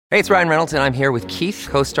Hey, it's Ryan Reynolds, and I'm here with Keith,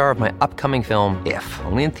 co-star of my upcoming film, If,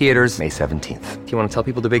 only in theaters May 17th. Do you want to tell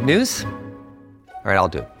people the big news? All right, I'll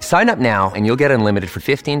do it. Sign up now and you'll get unlimited for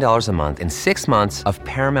 $15 a month and 6 months of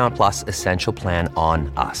Paramount Plus Essential Plan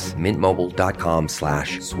on us.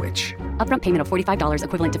 MintMobile.com/switch. Upfront payment of $45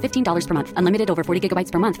 equivalent to $15 per month. Unlimited over 40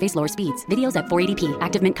 gigabytes per month. Face lower speeds. Videos at 480p.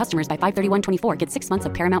 Active Mint customers by 531.24 get 6 months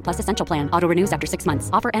of Paramount Plus Essential Plan. Auto renews after 6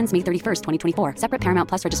 months. Offer ends May 31st, 2024. Separate Paramount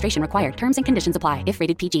Plus registration required. Terms and conditions apply if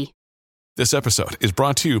rated PG. This episode is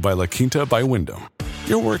brought to you by La Quinta by Wyndham.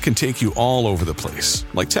 Your work can take you all over the place,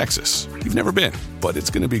 like Texas. You've never been, but it's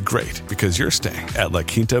going to be great because you're staying at La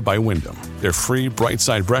Quinta by Wyndham. Their free Bright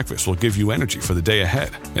Side breakfast will give you energy for the day ahead.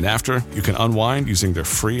 And after, you can unwind using their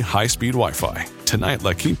free high-speed Wi-Fi. Tonight,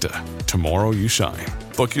 La Quinta. Tomorrow, you shine.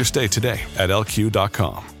 Book your stay today at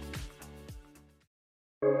lq.com.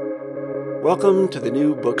 Welcome to the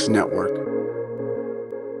New Books Network.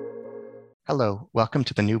 Hello, welcome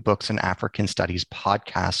to the New Books in African Studies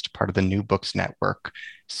podcast, part of the New Books Network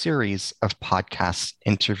series of podcasts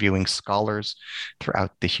interviewing scholars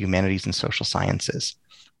throughout the humanities and social sciences.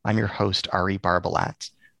 I'm your host, Ari Barbalat.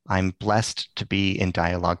 I'm blessed to be in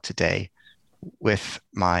dialogue today with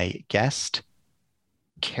my guest,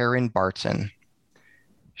 Karen Barton.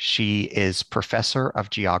 She is professor of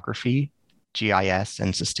geography, GIS,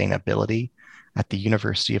 and sustainability at the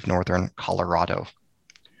University of Northern Colorado.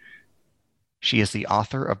 She is the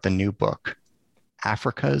author of the new book,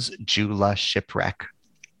 Africa's Joola Shipwreck,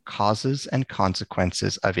 Causes and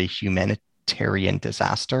Consequences of a Humanitarian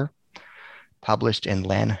Disaster, published in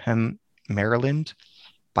Lanham, Maryland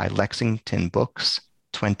by Lexington Books,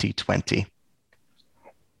 2020.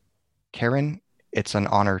 Karen, it's an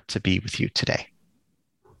honor to be with you today.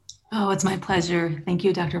 Oh, it's my pleasure. Thank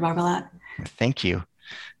you, Dr. Barbalat. Thank you.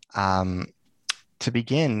 To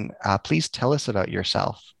begin, please tell us about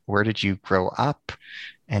yourself. Where did you grow up?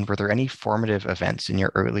 And were there any formative events in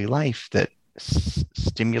your early life that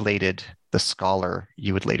stimulated the scholar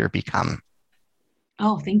you would later become?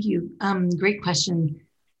 Oh, thank you. Great question.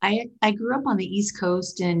 I grew up on the East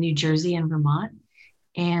Coast in New Jersey and Vermont.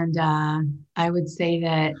 And I would say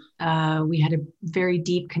that we had a very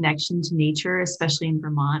deep connection to nature, especially in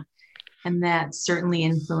Vermont. And that certainly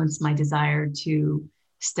influenced my desire to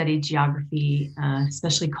study geography,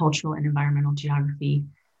 especially cultural and environmental geography,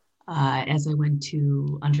 as I went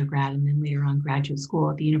to undergrad and then later on graduate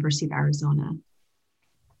school at the University of Arizona.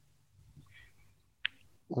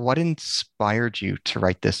 What inspired you to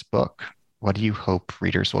write this book? What do you hope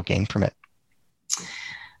readers will gain from it?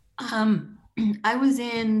 I was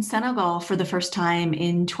in Senegal for the first time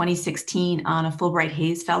in 2016 on a Fulbright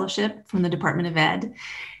Hays Fellowship from the Department of Ed.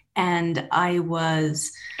 And I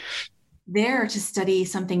was there to study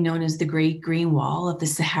something known as the Great Green Wall of the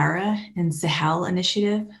Sahara and Sahel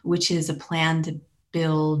Initiative, which is a plan to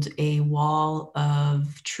build a wall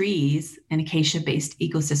of trees, an acacia-based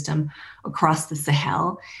ecosystem across the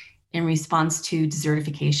Sahel in response to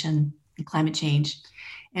desertification and climate change.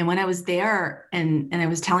 And when I was there and I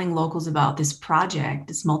was telling locals about this project,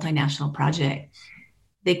 this multinational project,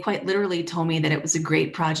 they quite literally told me that it was a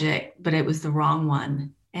great project, but it was the wrong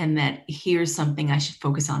one. And that here's something I should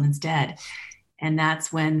focus on instead. And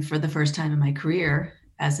that's when, for the first time in my career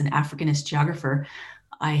as an Africanist geographer,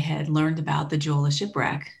 I had learned about the Joola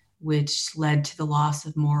shipwreck, which led to the loss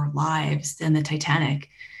of more lives than the Titanic.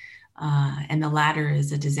 And the latter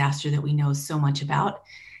is a disaster that we know so much about.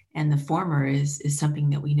 And the former is something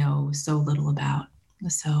that we know so little about.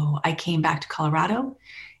 So I came back to Colorado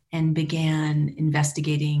and began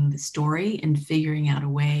investigating the story and figuring out a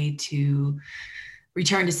way to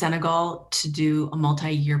return to Senegal to do a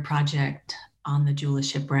multi-year project on the Joola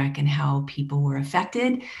shipwreck and how people were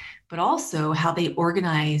affected, but also how they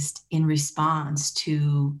organized in response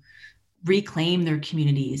to reclaim their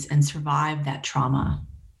communities and survive that trauma.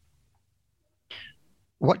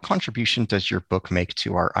 What contribution does your book make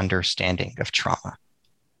to our understanding of trauma?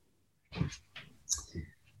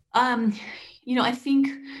 I think,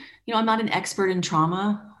 I'm not an expert in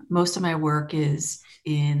trauma. Most of my work is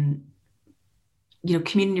in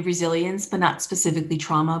community resilience, but not specifically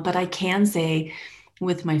trauma. But I can say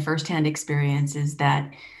with my firsthand experience is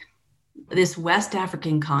that this West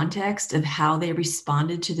African context of how they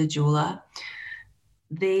responded to the Joola,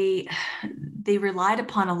 they relied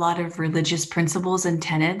upon a lot of religious principles and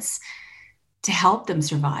tenets to help them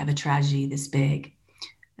survive a tragedy this big.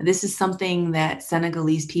 This is something that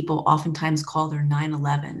Senegalese people oftentimes call their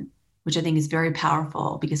 9/11, which I think is very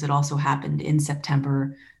powerful because it also happened in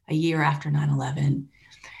September, a year after 9/11.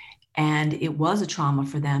 And it was a trauma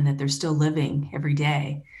for them that they're still living every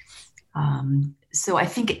day. So I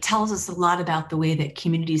think it tells us a lot about the way that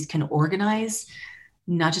communities can organize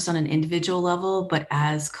not just on an individual level, but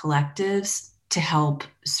as collectives to help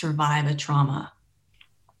survive a trauma.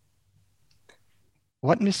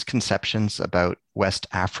 What misconceptions about West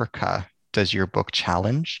Africa does your book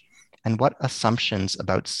challenge? And what assumptions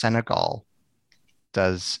about Senegal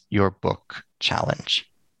does your book challenge?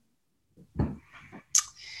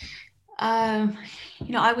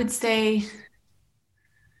 I would say,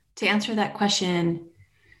 to answer that question,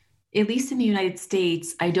 at least in the United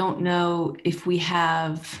States, I don't know if we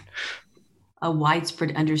have a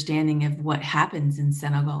widespread understanding of what happens in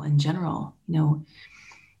Senegal in general.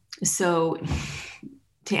 So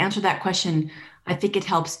to answer that question, I think it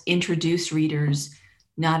helps introduce readers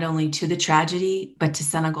not only to the tragedy, but to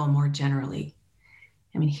Senegal more generally.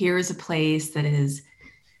 I mean, here is a place that is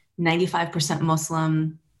 95%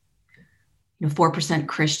 Muslim, 4%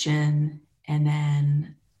 Christian, and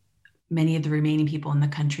then many of the remaining people in the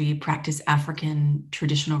country practice African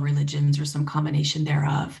traditional religions or some combination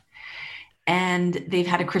thereof. And they've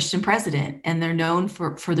had a Christian president, and they're known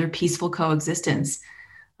for their peaceful coexistence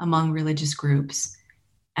among religious groups.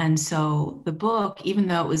 And so the book, even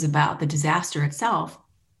though it was about the disaster itself,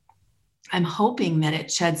 I'm hoping that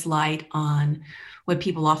it sheds light on what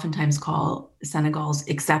people oftentimes call Senegal's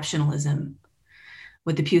exceptionalism,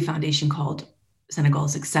 what the Pew Foundation called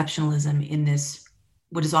Senegal's exceptionalism in this,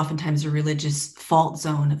 what is oftentimes a religious fault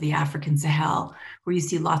zone of the African Sahel, where you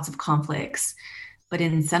see lots of conflicts. But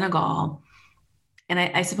in Senegal, and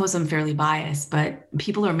I suppose I'm fairly biased, but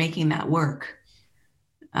people are making that work.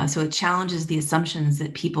 So it challenges the assumptions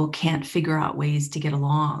that people can't figure out ways to get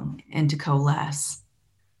along and to coalesce.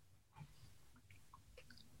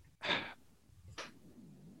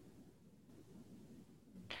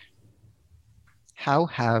 How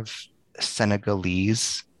have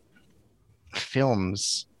Senegalese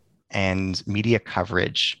films and media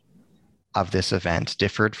coverage of this event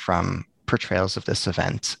differed from portrayals of this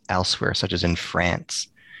event elsewhere, such as in France?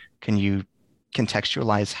 Can you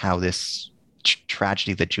contextualize how this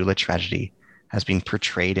tragedy, the Joola tragedy, has been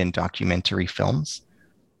portrayed in documentary films?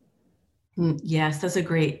 Yes, that's a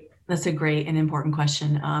great and important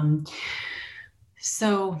question.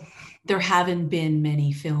 So there haven't been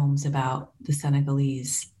many films about the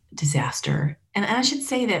Senegalese disaster. And I should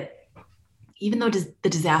say that even though the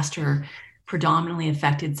disaster predominantly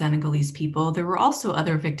affected Senegalese people, there were also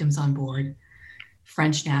other victims on board,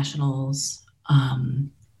 French nationals,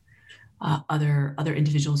 other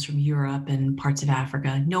individuals from Europe and parts of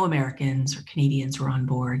Africa. No Americans or Canadians were on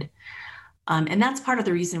board. And that's part of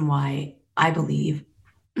the reason why I believe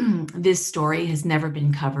this story has never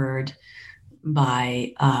been covered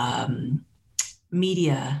by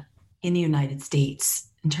media in the United States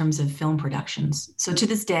in terms of film productions. So to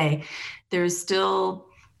this day, there is still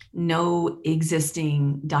no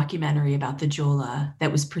existing documentary about the Joola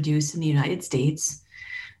that was produced in the United States.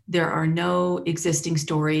 There are no existing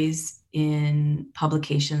stories in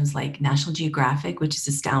publications like National Geographic, which is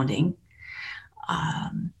astounding.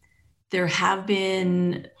 There have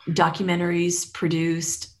been documentaries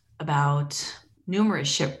produced about numerous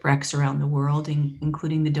shipwrecks around the world,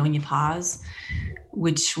 including the Doña Paz,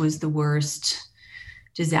 which was the worst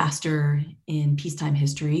disaster in peacetime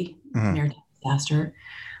history, maritime disaster.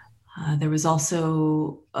 There was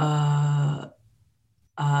also a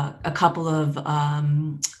couple of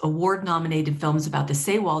award-nominated films about the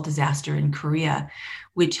Sewol disaster in Korea,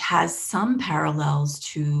 which has some parallels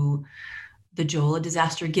to the Joola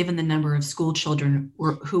disaster, given the number of school children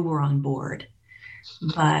who were on board.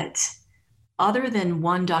 But other than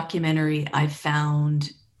one documentary I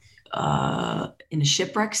found in a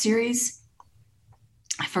Shipwreck series,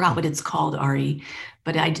 I forgot what it's called, Ari,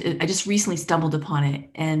 but I just recently stumbled upon it,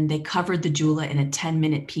 and they covered the Joola in a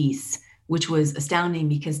 10-minute piece, which was astounding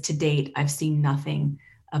because to date, I've seen nothing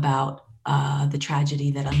about the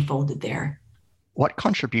tragedy that unfolded there. What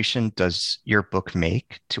contribution does your book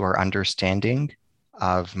make to our understanding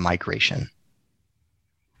of migration?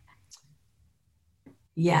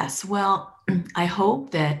 Yes, well, I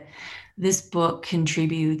hope that this book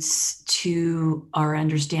contributes to our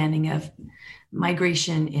understanding of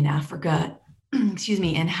migration in Africa,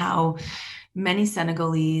 and how many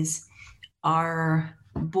Senegalese are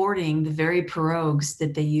boarding the very pirogues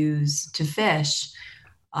that they use to fish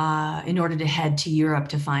in order to head to Europe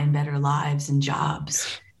to find better lives and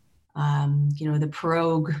jobs. The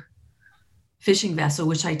pirogue fishing vessel,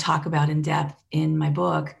 which I talk about in depth in my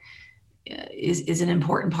book, is an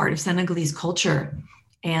important part of Senegalese culture.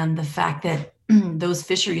 And the fact that those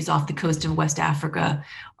fisheries off the coast of West Africa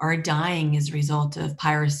are dying as a result of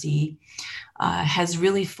piracy has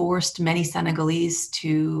really forced many Senegalese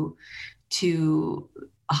to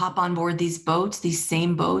hop on board these boats, these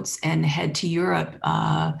same boats, and head to Europe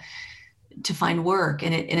to find work.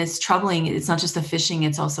 And it's troubling. It's not just the fishing,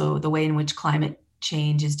 it's also the way in which climate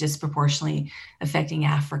change is disproportionately affecting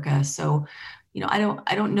Africa. So, I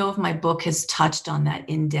don't know if my book has touched on that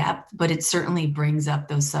in depth, but it certainly brings up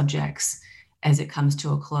those subjects as it comes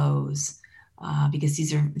to a close, because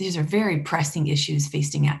these are very pressing issues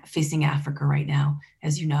facing Africa right now,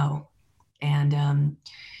 as you know, and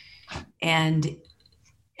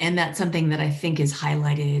that's something that I think is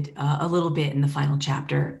highlighted a little bit in the final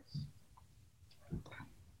chapter.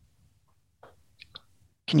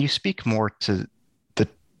 Can you speak more to the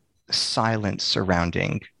silence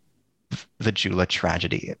surrounding the Joola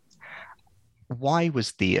tragedy? Why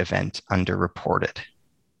was the event underreported?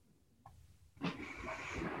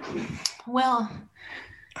 Well,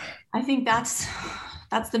 I think that's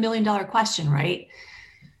the $1 million question, right?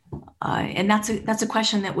 And that's a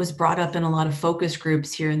question that was brought up in a lot of focus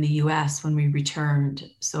groups here in the U.S. when we returned.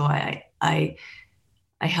 So I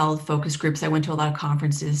held focus groups. I went to a lot of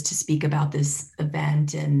conferences to speak about this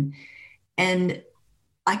event, and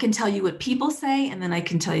I can tell you what people say, and then I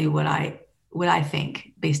can tell you what I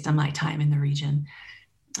think based on my time in the region.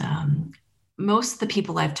 Most of the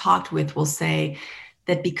people I've talked with will say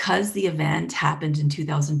that because the event happened in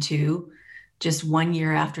 2002, just 1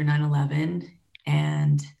 year after 9/11,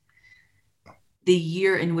 and the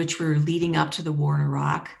year in which we were leading up to the war in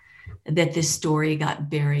Iraq, that this story got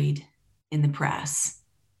buried in the press.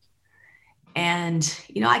 And,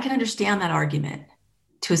 I can understand that argument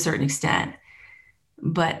to a certain extent,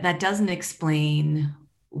 but that doesn't explain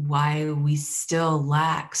why we still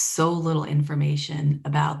lack so little information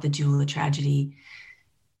about the Joola tragedy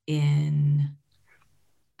in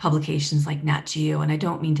publications like Nat Geo. And I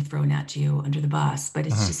don't mean to throw Nat Geo under the bus, but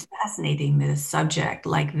it's just fascinating that a subject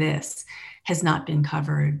like this has not been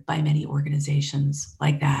covered by many organizations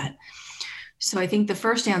like that. So I think the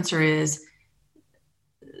first answer is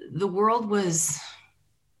the world was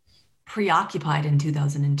preoccupied in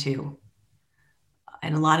 2002.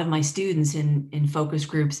 And a lot of my students in focus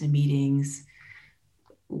groups and meetings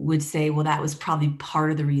would say, well, that was probably part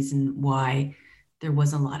of the reason why there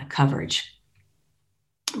wasn't a lot of coverage.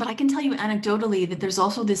 But I can tell you anecdotally that there's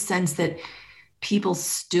also this sense that people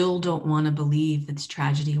still don't want to believe that this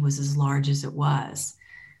tragedy was as large as it was.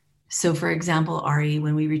 So for example, Ari,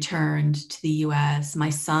 when we returned to the US, my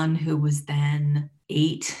son, who was then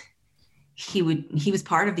 8, he was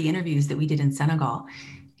part of the interviews that we did in Senegal.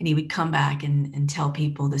 And he would come back and tell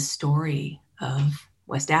people the story of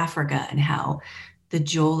West Africa and how the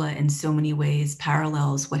Joola in so many ways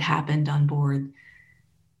parallels what happened on board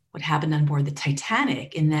the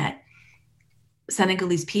Titanic, in that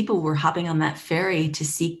Senegalese people were hopping on that ferry to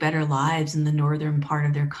seek better lives in the northern part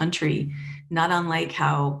of their country, not unlike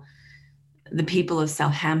how the people of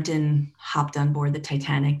Southampton hopped on board the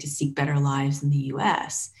Titanic to seek better lives in the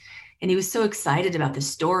US. And he was so excited about the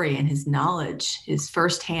story and his knowledge, his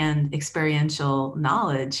firsthand experiential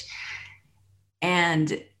knowledge.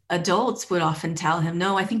 And adults would often tell him,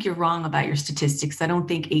 no, I think you're wrong about your statistics. I don't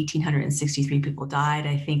think 1,863 people died.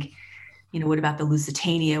 I think, what about the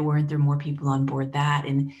Lusitania? Weren't there more people on board that?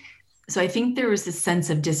 And so I think there was this sense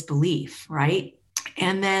of disbelief, right?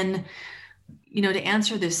 And then, to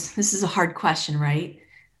answer this is a hard question, right?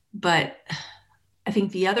 But I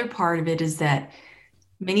think the other part of it is that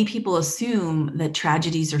many people assume that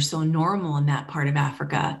tragedies are so normal in that part of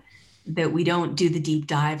Africa that we don't do the deep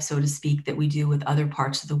dive, so to speak, that we do with other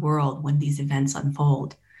parts of the world when these events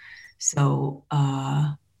unfold. So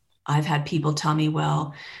I've had people tell me,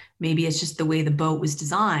 well, maybe it's just the way the boat was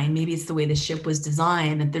designed. Maybe it's the way the ship was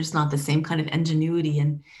designed, that there's not the same kind of ingenuity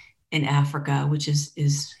in Africa, which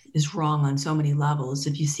is wrong on so many levels.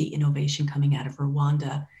 If you see innovation coming out of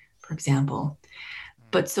Rwanda, for example.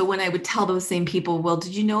 But so when I would tell those same people, well,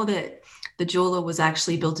 did you know that the Joola was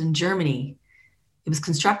actually built in Germany? It was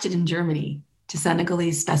constructed in Germany to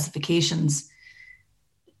Senegalese specifications.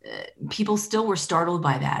 People still were startled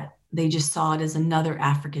by that. They just saw it as another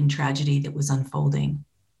African tragedy that was unfolding.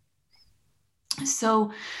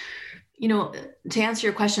 So, to answer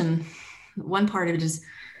your question, one part of it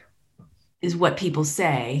is what people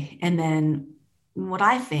say. And then what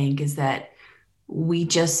I think is that we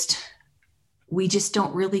just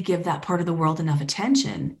don't really give that part of the world enough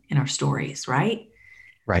attention in our stories, right?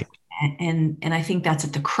 Right. And I think that's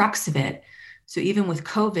at the crux of it. So even with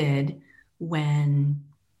COVID, when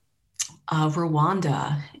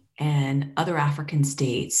Rwanda and other African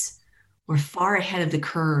states were far ahead of the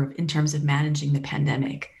curve in terms of managing the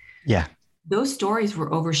pandemic. Yeah. Those stories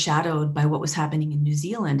were overshadowed by what was happening in New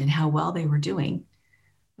Zealand and how well they were doing.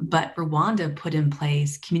 But Rwanda put in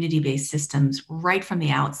place community-based systems right from the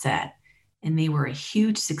outset, and they were a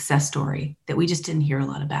huge success story that we just didn't hear a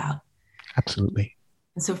lot about. Absolutely.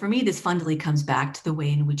 And so for me, this fundamentally comes back to the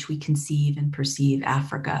way in which we conceive and perceive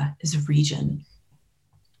Africa as a region.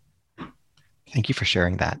 Thank you for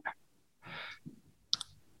sharing that.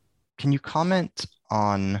 Can you comment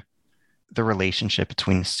on the relationship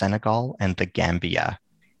between Senegal and the Gambia?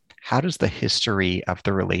 How does the history of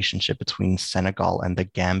the relationship between Senegal and the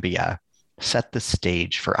Gambia set the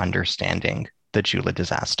stage for understanding the Joola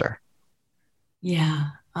disaster? Yeah.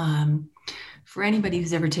 For anybody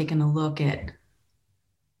who's ever taken a look at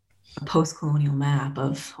a post-colonial map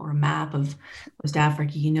or a map of West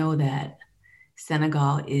Africa, you know that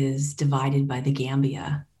Senegal is divided by the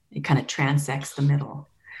Gambia. It kind of transects the middle,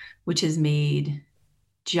 which has made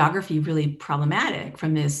geography really problematic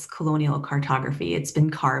from this colonial cartography. It's been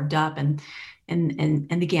carved up, and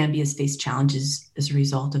the Gambia has faced challenges as a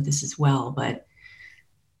result of this as well. But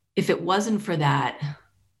if it wasn't for that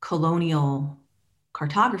colonial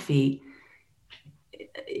cartography,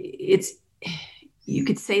 you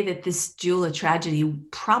could say that this Joola tragedy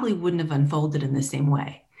probably wouldn't have unfolded in the same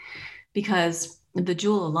way, because the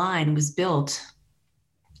Joola line was built,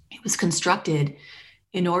 it was constructed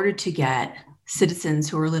in order to get citizens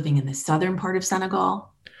who are living in the southern part of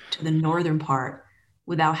Senegal to the northern part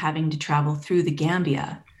without having to travel through the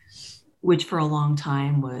Gambia, which for a long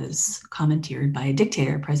time was commandeered by a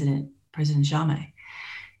dictator, President Jammeh.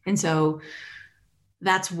 And so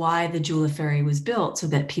that's why the Joola ferry was built, so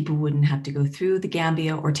that people wouldn't have to go through the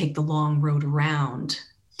Gambia or take the long road around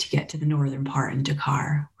to get to the northern part in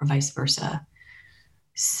Dakar, or vice versa.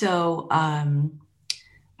 So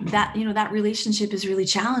that relationship is really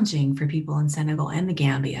challenging for people in Senegal and the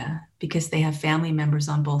Gambia, because they have family members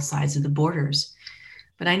on both sides of the borders.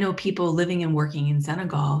 But I know people living and working in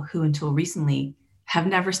Senegal who until recently have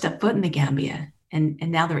never stepped foot in the Gambia, and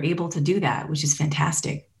now they're able to do that, which is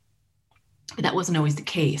fantastic. But that wasn't always the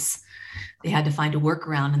case. They had to find a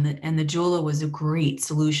workaround, and the Joola was a great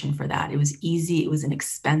solution for that. It was easy, it was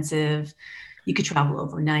inexpensive, you could travel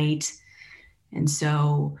overnight. And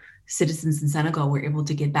so citizens in Senegal were able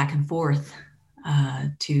to get back and forth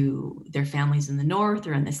to their families in the north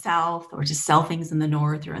or in the south, or to sell things in the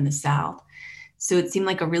north or in the south. So it seemed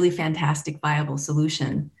like a really fantastic, viable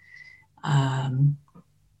solution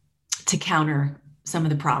to counter some of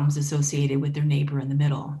the problems associated with their neighbor in the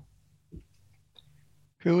middle.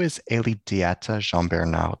 Who is Eli Diatta Jean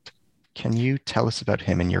Bernard? Can you tell us about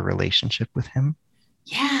him and your relationship with him?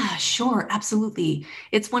 Yeah, sure. Absolutely.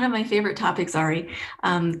 It's one of my favorite topics, Ari.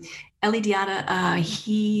 Eli Diatta,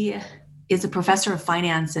 he is a professor of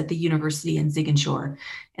finance at the university in Ziguinchor.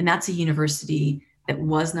 And that's a university that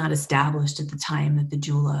was not established at the time that the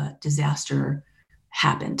Joola disaster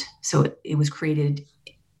happened. So it was created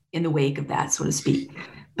in the wake of that, so to speak.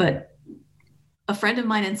 But a friend of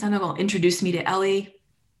mine in Senegal introduced me to Eli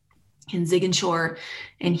in Ziguinchor,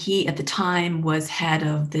 and he at the time was head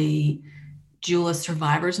of the Joola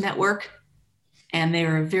Survivors Network, and they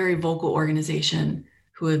are a very vocal organization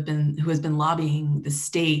who has been lobbying the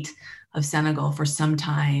state of Senegal for some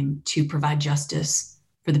time to provide justice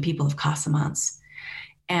for the people of Casamance.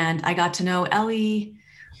 And I got to know Eli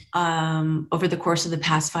over the course of the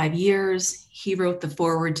past 5 years. He wrote the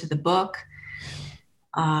foreword to the book.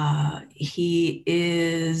 He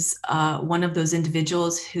is one of those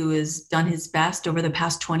individuals who has done his best over the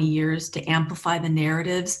past 20 years to amplify the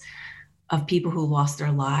narratives of people who lost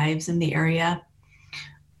their lives in the area.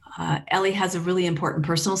 Eli has a really important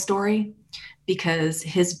personal story, because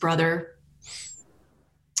his brother,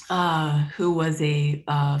 who was a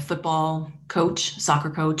football coach, soccer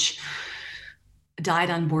coach, died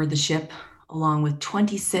on board the ship along with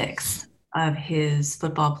 26 of his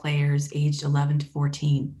football players aged 11 to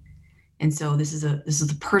 14. And so this is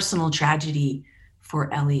a personal tragedy for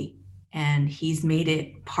Eli, and he's made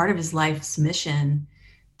it part of his life's mission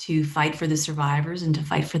to fight for the survivors and to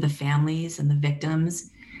fight for the families and the victims.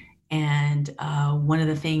 And one of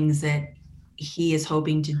the things that he is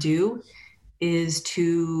hoping to do is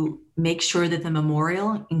to make sure that the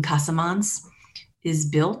memorial in Casamance is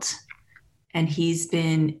built. And he's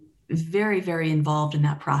been very, very involved in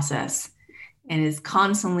that process, and is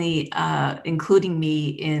constantly including me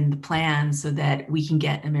in the plan so that we can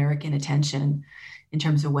get American attention in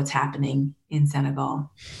terms of what's happening in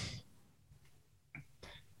Senegal.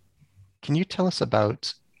 Can you tell us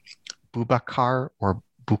about Boubacar or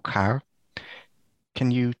Boucar?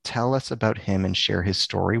 Can you tell us about him and share his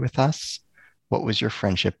story with us? What was your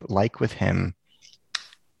friendship like with him?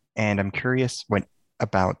 And I'm curious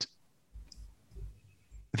about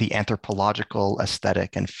the anthropological,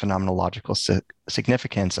 aesthetic, and phenomenological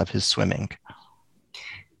significance of his swimming?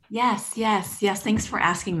 Yes. Thanks for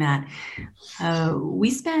asking that. We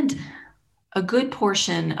spent a good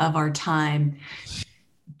portion of our time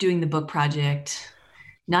doing the book project,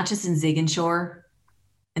 not just in Ziguinchor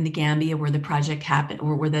in the Gambia where the project happened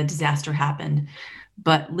or where the disaster happened,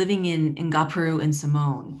 but living in Ngapuru and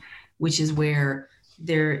Simone, which is where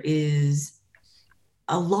there is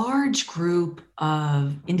a large group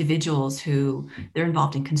of individuals who they're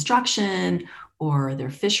involved in construction or they're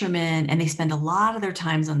fishermen, and they spend a lot of their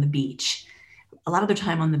time on the beach,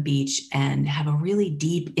 and have a really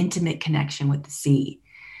deep, intimate connection with the sea.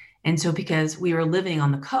 And so because we were living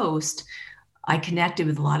on the coast, I connected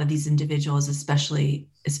with a lot of these individuals, especially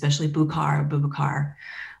Boubacar.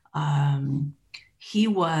 He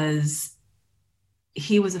was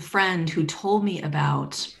a friend who told me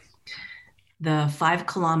about the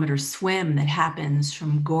 5-kilometer swim that happens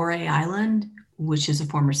from Gore Island, which is a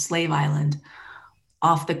former slave island,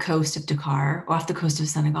 off the coast of Dakar, off the coast of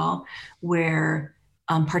Senegal, where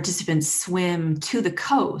participants swim to the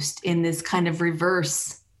coast in this kind of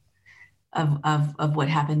reverse of what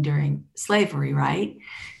happened during slavery, right?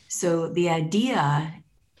 So the idea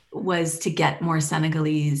was to get more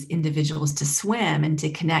Senegalese individuals to swim and to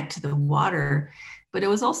connect to the water. But it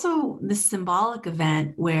was also this symbolic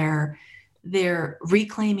event where they're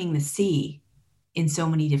reclaiming the sea in so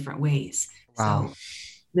many different ways. Wow. So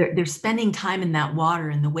they're spending time in that water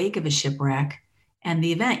in the wake of a shipwreck. And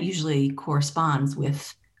the event usually corresponds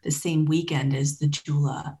with the same weekend as the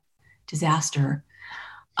Joola disaster.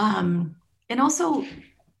 And also,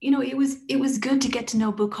 it was good to get to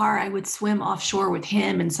know Bukhar. I would swim offshore with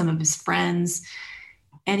him and some of his friends.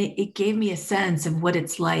 And it gave me a sense of what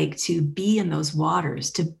it's like to be in those waters,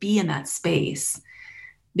 to be in that space.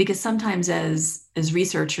 Because sometimes as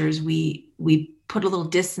researchers, we put a little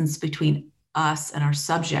distance between us and our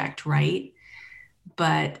subject, right?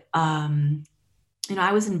 But,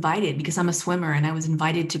 I was invited because I'm a swimmer, and I was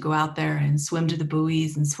invited to go out there and swim to the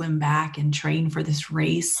buoys and swim back and train for this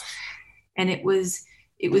race. And it was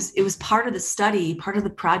part of the study, part of the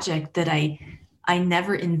project that I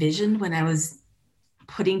never envisioned when I was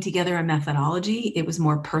putting together a methodology. It was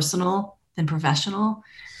more personal than professional,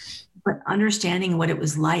 but understanding what it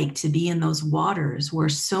was like to be in those waters where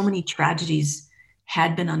so many tragedies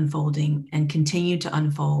had been unfolding and continued to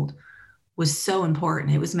unfold was so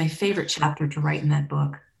important. It was my favorite chapter to write in that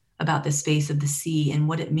book about the space of the sea and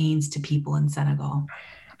what it means to people in Senegal.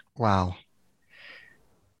 Wow.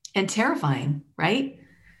 And terrifying, right?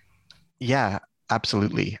 Yeah,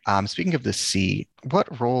 absolutely. Speaking of the sea,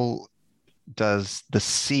 what role does the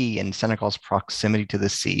sea and Senegal's proximity to the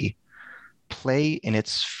sea play in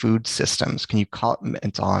its food systems? Can you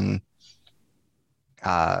comment on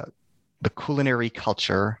the culinary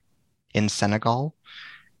culture in Senegal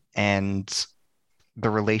and the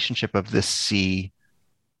relationship of the sea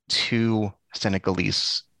to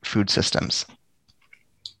Senegalese food systems?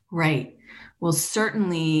 Right. Well,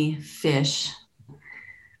 certainly fish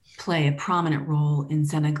play a prominent role in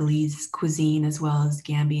Senegalese cuisine as well as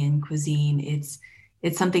Gambian cuisine.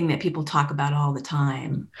 It's something that people talk about all the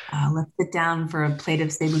time. Let's sit down for a plate of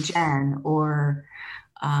cebujen, or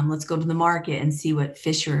let's go to the market and see what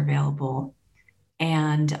fish are available.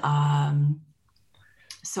 And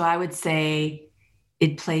so I would say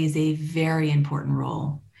it plays a very important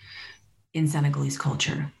role in Senegalese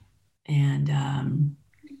culture. And,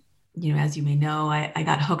 as you may know, I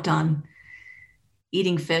got hooked on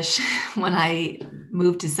eating fish when I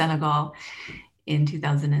moved to Senegal in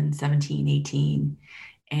 2017, 18.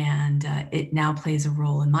 And it now plays a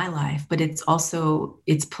role in my life, but it's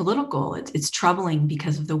political. It's troubling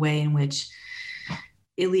because of the way in which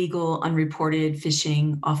illegal, unreported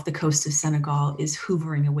fishing off the coast of Senegal is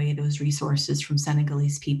hoovering away those resources from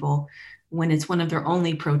Senegalese people when it's one of their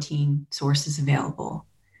only protein sources available.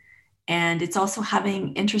 And it's also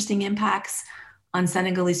having interesting impacts on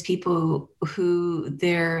Senegalese people who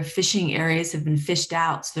their fishing areas have been fished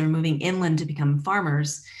out. So they're moving inland to become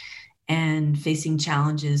farmers and facing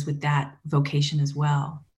challenges with that vocation as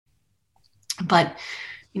well. But,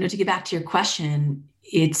 to get back to your question,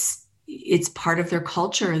 it's part of their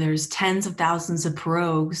culture. There's tens of thousands of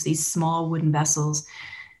pirogues, these small wooden vessels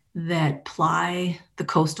that ply the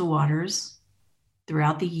coastal waters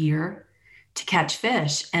throughout the year to catch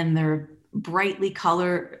fish. And they're brightly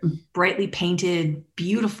painted,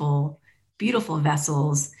 beautiful, beautiful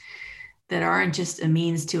vessels that aren't just a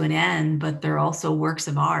means to an end, but they're also works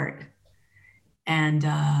of art. And,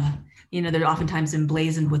 they're oftentimes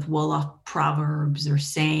emblazoned with Wolof proverbs or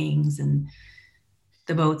sayings, and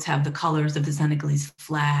the boats have the colors of the Senegalese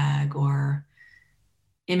flag, or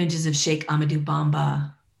images of Sheikh Amadou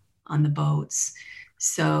Bamba on the boats.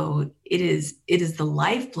 So it is the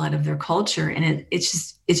lifeblood of their culture, and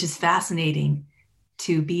it's just fascinating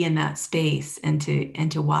to be in that space and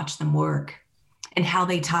to watch them work, and how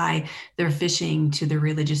they tie their fishing to their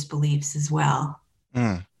religious beliefs as well.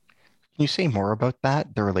 Mm. Can you say more about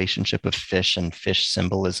that, the relationship of fish and fish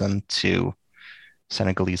symbolism to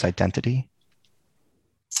Senegalese identity?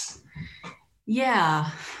 Yeah.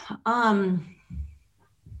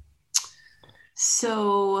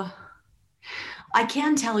 So I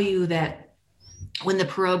can tell you that when the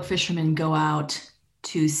pirogue fishermen go out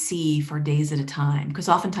to sea for days at a time, because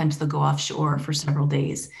oftentimes they'll go offshore for several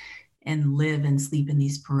days and live and sleep in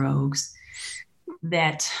these pirogues,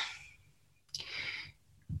 that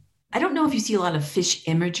I don't know if you see a lot of fish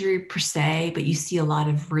imagery per se, but you see a lot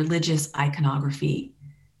of religious iconography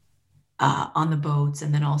on the boats,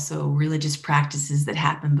 and then also religious practices that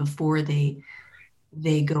happen before they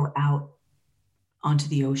go out onto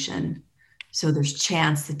the ocean. So there's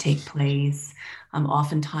chants that take place.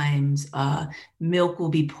 Oftentimes, milk will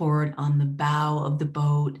be poured on the bow of the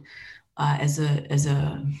boat as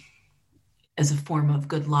a form of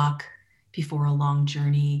good luck before a long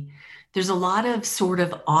journey. There's a lot of sort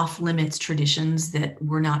of off-limits traditions that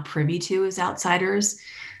we're not privy to as outsiders,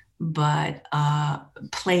 but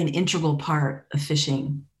play an integral part of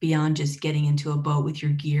fishing beyond just getting into a boat with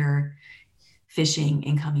your gear, fishing,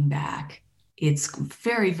 and coming back. It's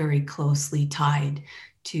very, very closely tied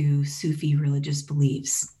to Sufi religious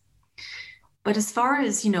beliefs. But as far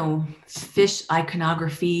as, fish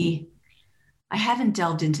iconography, I haven't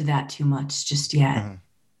delved into that too much just yet. Mm-hmm.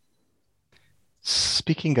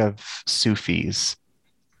 Speaking of Sufis,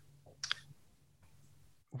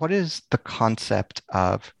 what is the concept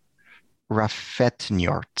of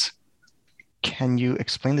Rafet-Njort? Can you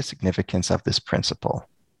explain the significance of this principle?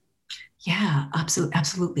 Yeah,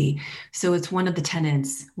 absolutely. So it's one of the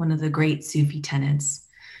tenets, one of the great Sufi tenets,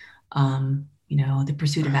 the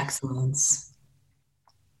pursuit of excellence,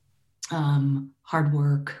 hard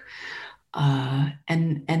work,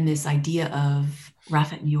 and this idea of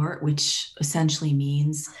Rafet-Njort, which essentially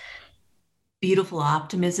means beautiful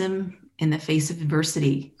optimism in the face of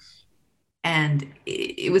adversity. And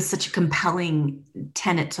it was such a compelling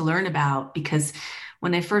tenet to learn about, because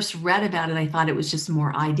when I first read about it, I thought it was just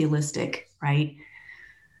more idealistic, right?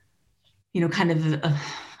 Kind of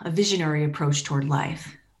a visionary approach toward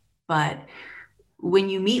life. But when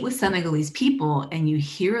you meet with Senegalese people and you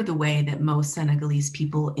hear the way that most Senegalese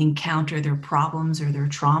people encounter their problems or their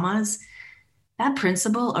traumas, that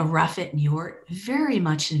principle of Rafet-Njort very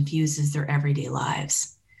much infuses their everyday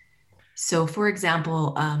lives. So, for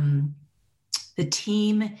example, the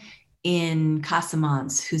team in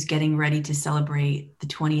Casamance, who's getting ready to celebrate the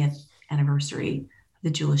 20th anniversary of the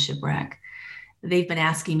Joola Shipwreck, they've been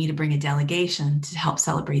asking me to bring a delegation to help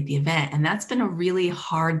celebrate the event. And that's been a really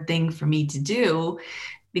hard thing for me to do,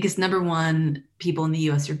 because number one, people in the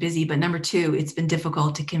US are busy, but number two, it's been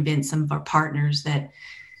difficult to convince some of our partners that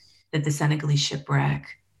the Senegalese Shipwreck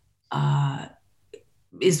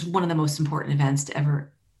is one of the most important events to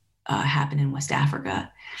ever happen in West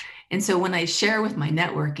Africa. And so when I share with my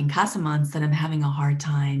network in Casamance that I'm having a hard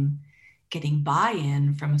time getting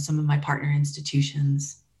buy-in from some of my partner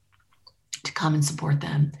institutions to come and support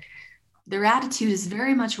them, their attitude is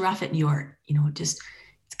very much Rafet-Njort, just,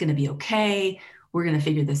 it's going to be okay. We're going to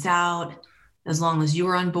figure this out. As long as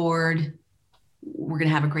you're on board, we're going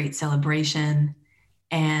to have a great celebration.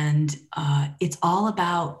 And it's all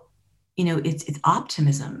about, it's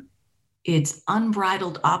optimism. It's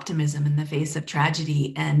unbridled optimism in the face of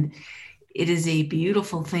tragedy. And it is a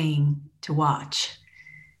beautiful thing to watch,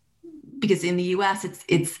 because in the US,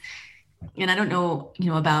 it's, and I don't know,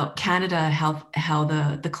 about Canada, how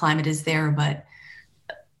the climate is there, but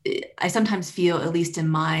I sometimes feel, at least in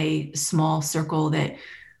my small circle, that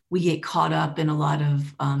we get caught up in a lot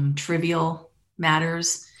of trivial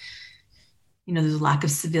matters. There's a lack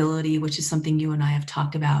of civility, which is something you and I have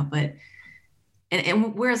talked about, but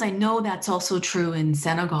And whereas I know that's also true in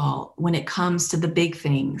Senegal, when it comes to the big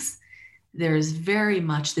things, there's very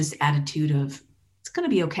much this attitude of, it's going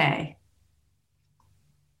to be okay.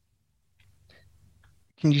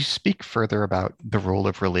 Can you speak further about the role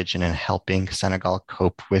of religion in helping Senegal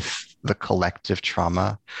cope with the collective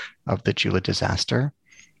trauma of the Joola disaster?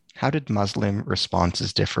 How did Muslim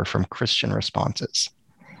responses differ from Christian responses?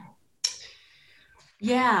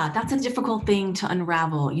 Yeah, that's a difficult thing to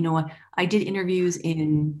unravel. I did interviews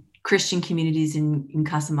in Christian communities in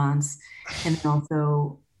Casamance, and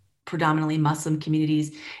also predominantly Muslim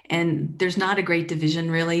communities. And there's not a great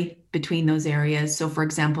division really between those areas. So for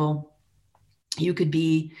example, you could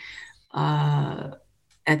be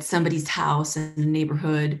at somebody's house in the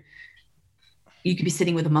neighborhood. You could be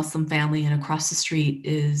sitting with a Muslim family, and across the street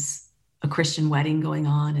is a Christian wedding going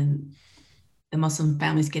on, and the Muslim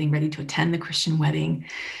family is getting ready to attend the Christian wedding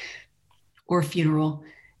or funeral.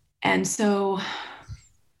 And so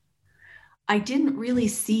I didn't really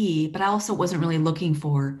see, but I also wasn't really looking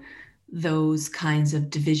for those kinds of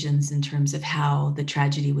divisions in terms of how the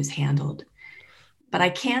tragedy was handled. But I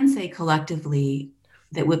can say collectively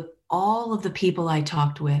that with all of the people I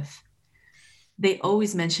talked with, they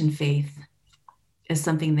always mentioned faith as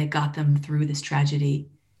something that got them through this tragedy,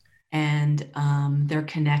 and their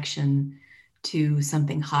connection to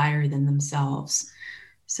something higher than themselves.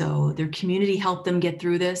 So their community helped them get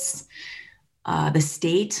through this. The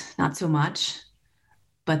state, not so much,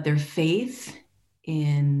 but their faith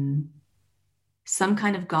in some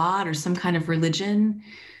kind of God or some kind of religion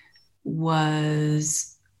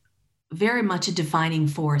was very much a defining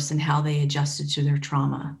force in how they adjusted to their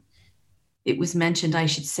trauma. It was mentioned, I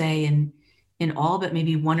should say, in all but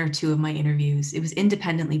maybe one or two of my interviews. It was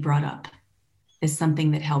independently brought up as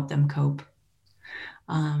something that helped them cope.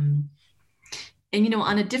 And,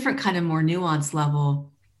 on a different kind of more nuanced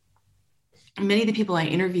level, many of the people I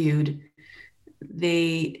interviewed,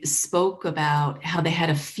 they spoke about how they had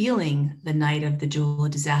a feeling the night of the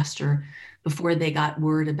Joola disaster before they got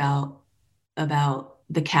word about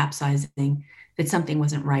the capsizing, that something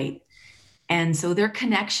wasn't right. And so their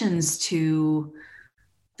connections to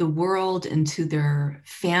the world and to their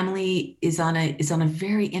family is on a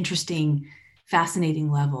very interesting,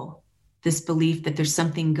 fascinating level. This belief that there's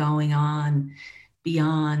something going on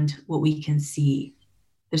beyond what we can see.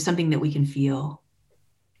 There's something that we can feel.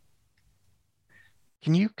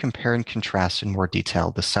 Can you compare and contrast in more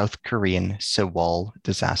detail the South Korean Sewol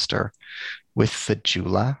disaster with the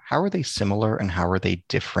Joola? How are they similar and how are they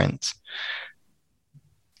different?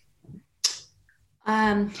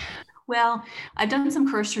 Well, I've done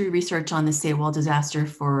some cursory research on the Sewol disaster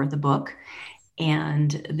for the book,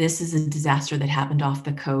 and this is a disaster that happened off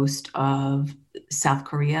the coast of South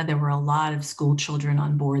Korea. There were a lot of school children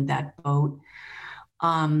on board that boat.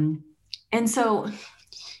 And so,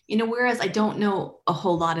 whereas I don't know a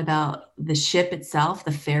whole lot about the ship itself,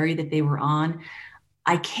 the ferry that they were on,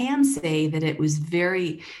 I can say that it was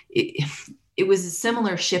it was a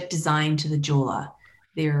similar ship design to the Joola.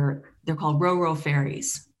 They're called ro-ro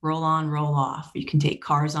ferries, roll on, roll off. You can take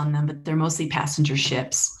cars on them, but they're mostly passenger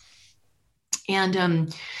ships.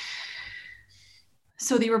 And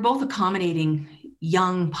so they were both accommodating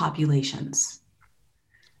young populations.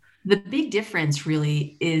 The big difference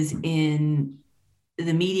really is in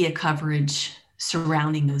the media coverage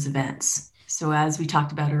surrounding those events. So as we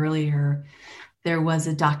talked about earlier, there was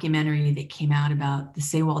a documentary that came out about the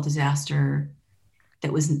Sewol disaster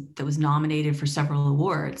that was nominated for several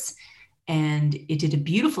awards. And it did a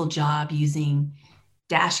beautiful job using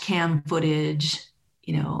dash cam footage,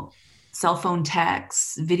 cell phone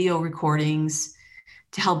texts, video recordings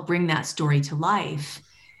to help bring that story to life.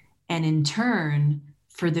 And in turn,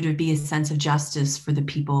 for there to be a sense of justice for the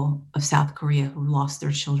people of South Korea who lost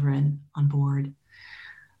their children on board.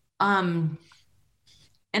 And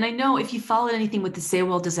I know if you followed anything with the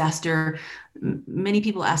Sewol disaster, many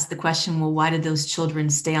people ask the question, well, why did those children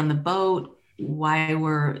stay on the boat? Why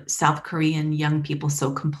were South Korean young people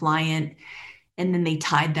so compliant? And then they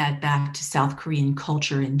tied that back to South Korean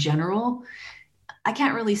culture in general. I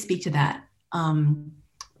can't really speak to that,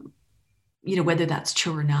 whether that's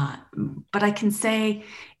true or not. But I can say,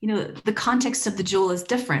 the context of the Joola is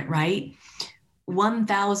different, right?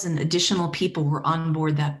 1,000 additional people were on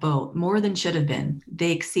board that boat, more than should have been.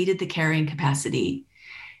 They exceeded the carrying capacity.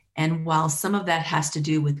 And while some of that has to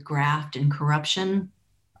do with graft and corruption,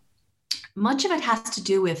 much of it has to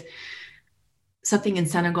do with something in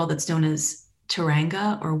Senegal that's known as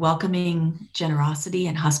teranga, or welcoming generosity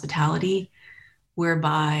and hospitality,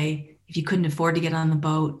 whereby if you couldn't afford to get on the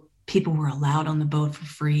boat, people were allowed on the boat for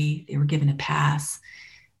free. They were given a pass.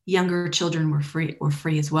 Younger children were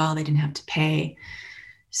free as well. They didn't have to pay.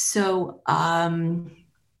 So,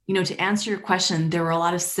 to answer your question, there were a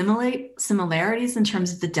lot of similarities in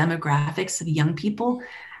terms of the demographics of young people,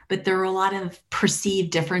 but there were a lot of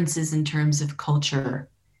perceived differences in terms of culture.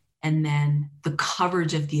 And then the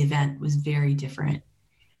coverage of the event was very different,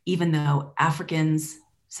 even though Africans,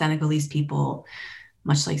 Senegalese people,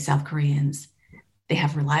 much like South Koreans, they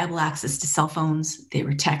have reliable access to cell phones. They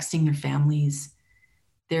were texting their families.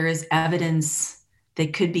 There is evidence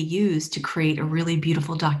that could be used to create a really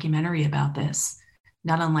beautiful documentary about this,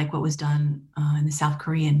 not unlike what was done in the South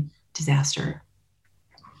Korean disaster.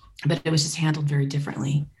 But it was just handled very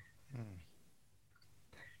differently.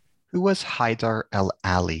 Who was Haidar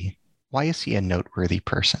el-Ali, Why is he a noteworthy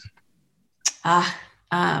person?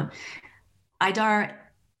 Um, Aidar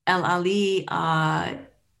El Ali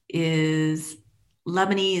is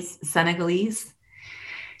Lebanese, Senegalese,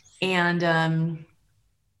 and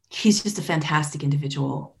he's just a fantastic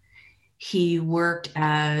individual. He worked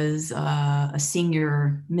as a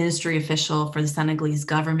senior ministry official for the Senegalese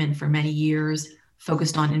government for many years,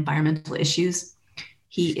 focused on environmental issues.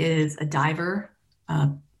 He is a diver, a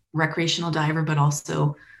recreational diver, but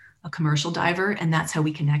also a commercial diver. And that's how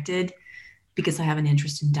we connected, because I have an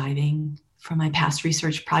interest in diving from my past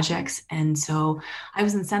research projects. And so I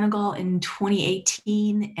was in Senegal in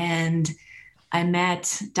 2018, and I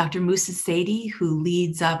met Dr. Moussa Saidi, who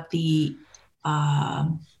leads up the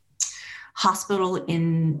hospital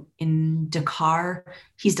in Dakar.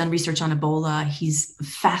 He's done research on Ebola. He's a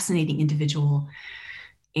fascinating individual.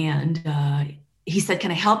 And he said, "Can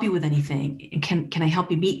I help you with anything? Can I help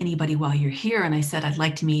you meet anybody while you're here?" And I said, "I'd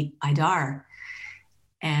like to meet Aidar."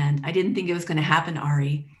 And I didn't think it was going to happen,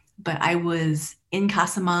 Ari, but I was in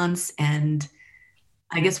Casamance, and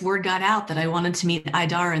I guess word got out that I wanted to meet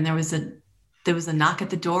Aidar, and there was a knock at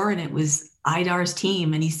the door, and it was Aidar's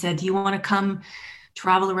team. And he said, "Do you want to come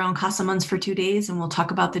travel around Casamance for 2 days, and we'll talk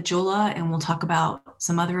about the Joola, and we'll talk about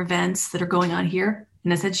some other events that are going on here?"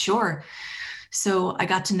 And I said, "Sure." So I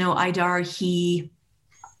got to know Aidar. He,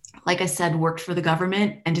 like I said, worked for the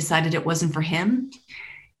government and decided it wasn't for him.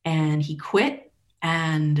 And he quit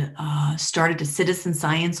and started a citizen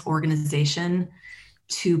science organization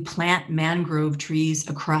to plant mangrove trees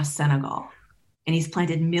across Senegal. And he's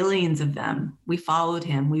planted millions of them. We followed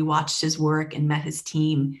him. We watched his work and met his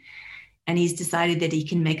team. And he's decided that he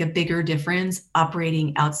can make a bigger difference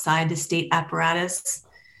operating outside the state apparatus,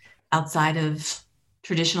 outside of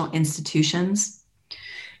traditional institutions.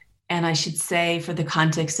 And I should say, for the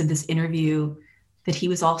context of this interview, that he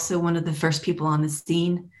was also one of the first people on the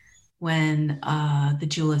scene when the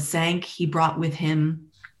Joola sank. He brought with him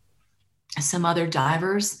some other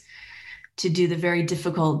divers to do the very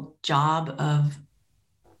difficult job of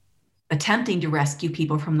attempting to rescue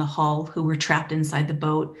people from the hull who were trapped inside the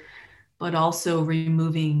boat, but also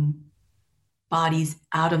removing bodies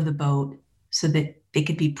out of the boat so that they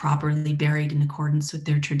could be properly buried in accordance with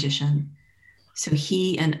their tradition. So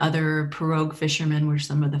he and other pirogue fishermen were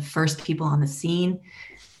some of the first people on the scene.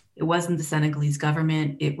 It wasn't the Senegalese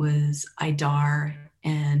government, it was Aidar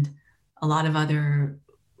and a lot of other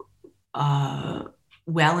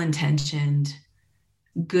well-intentioned,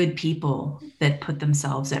 good people that put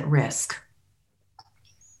themselves at risk.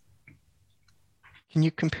 Can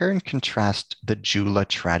you compare and contrast the Joola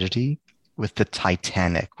tragedy with the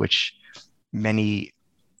Titanic, which many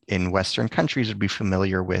in Western countries would be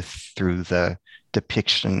familiar with through the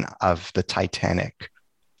depiction of the Titanic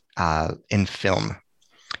in film?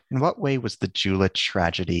 In what way was the Joola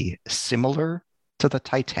tragedy similar to the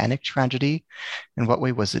Titanic tragedy? In what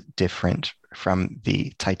way was it different from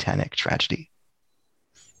the Titanic tragedy?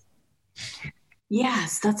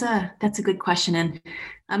 Yes, that's a good question. And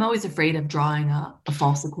I'm always afraid of drawing a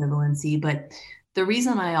false equivalency, but the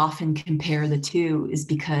reason I often compare the two is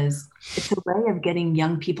because it's a way of getting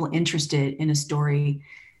young people interested in a story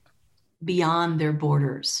beyond their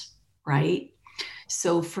borders, right?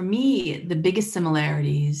 So for me, the biggest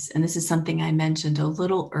similarities, and this is something I mentioned a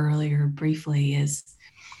little earlier briefly,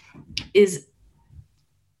 is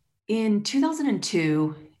in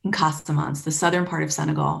 2002 in Casamance, the southern part of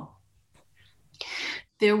Senegal,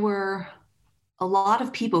 there were a lot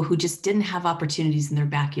of people who just didn't have opportunities in their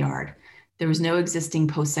backyard. There was no existing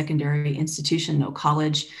post-secondary institution, no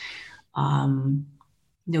college,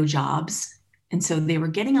 no jobs. And so they were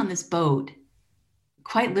getting on this boat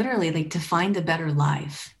quite literally like to find a better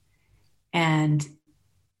life. And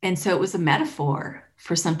so it was a metaphor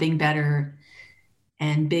for something better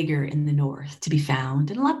and bigger in the north to be found.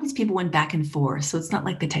 And a lot of these people went back and forth. So it's not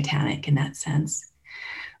like the Titanic in that sense.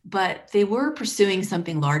 But they were pursuing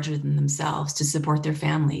something larger than themselves to support their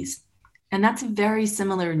families. And that's a very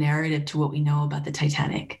similar narrative to what we know about the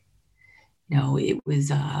Titanic. You know, it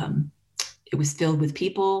was filled with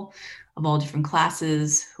people of all different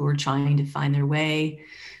classes who were trying to find their way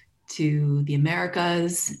to the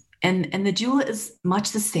Americas. And the Joola is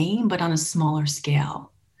much the same, but on a smaller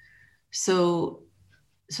scale. So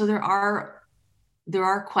there are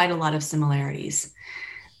quite a lot of similarities.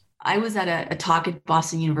 I was at a talk at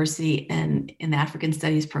Boston University and in the African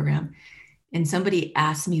Studies program, and somebody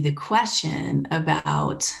asked me the question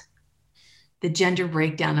about the gender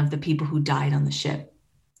breakdown of the people who died on the ship.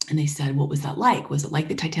 And they said, what was that like? Was it like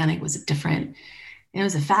the Titanic? Was it different? And it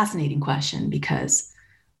was a fascinating question because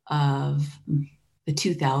of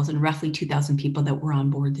the roughly 2,000 people that were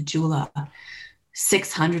on board the Joola.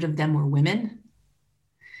 600 of them were women,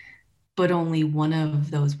 but only one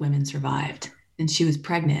of those women survived. And she was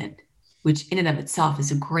pregnant, which in and of itself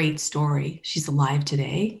is a great story. She's alive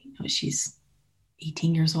today. She's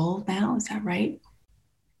 18 years old now. Is that right?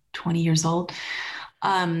 20 years old.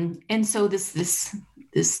 And so this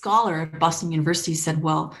scholar at Boston University said,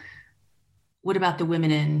 well, what about the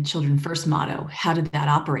Women and Children First motto? How did that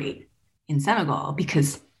operate in Senegal?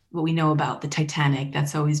 Because what we know about the Titanic,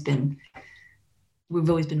 we've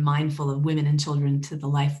always been mindful of women and children to the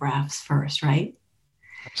life rafts first, right?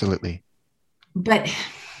 Absolutely. But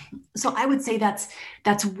so I would say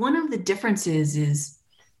that's one of the differences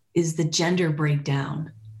is the gender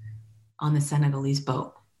breakdown on the Senegalese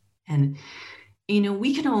boat. And,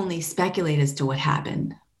 we can only speculate as to what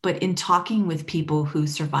happened, but in talking with people who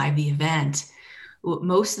survived the event, what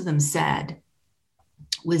most of them said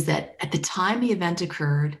was that at the time the event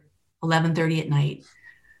occurred, 11:30 at night,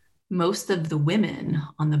 most of the women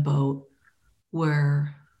on the boat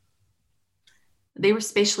were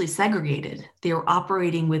spatially segregated. They were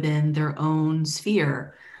operating within their own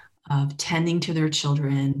sphere of tending to their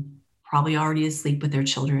children, probably already asleep with their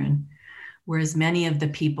children. Whereas many of the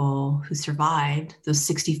people who survived, those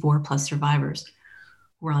 64 plus survivors,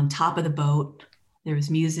 were on top of the boat. There was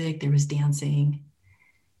music, there was dancing.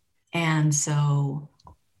 And so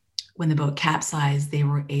when the boat capsized, they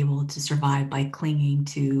were able to survive by clinging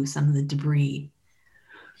to some of the debris.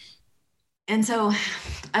 And so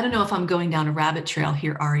I don't know if I'm going down a rabbit trail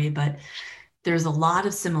here, Ari, but there's a lot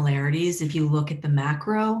of similarities if you look at the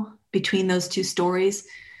macro between those two stories,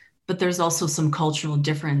 but there's also some cultural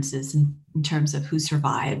differences in terms of who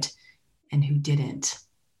survived and who didn't.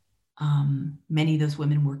 Many of those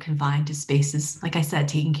women were confined to spaces, like I said,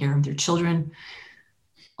 taking care of their children.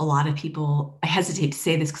 A lot of people, I hesitate to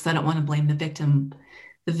say this because I don't want to blame the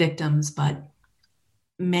victims, but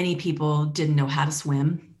many people didn't know how to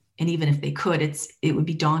swim. And even if they could, it would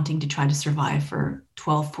be daunting to try to survive for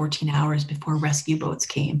 12, 14 hours before rescue boats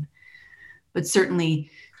came. But certainly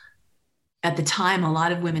at the time, a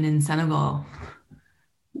lot of women in Senegal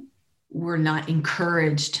were not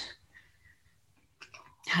encouraged,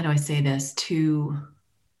 how do I say this, to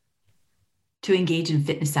engage in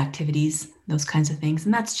fitness activities, those kinds of things.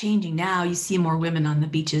 And that's changing now. You see more women on the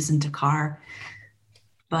beaches in Dakar,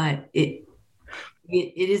 but it's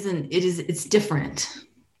different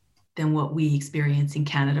than what we experience in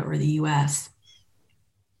Canada or the US.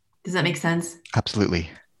 Does that make sense? Absolutely.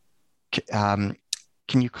 Can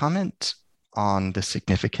you comment on the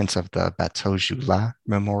significance of the Bateau Joola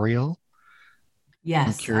Memorial? Yes.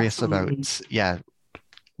 I'm curious absolutely. about,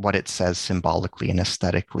 what it says symbolically and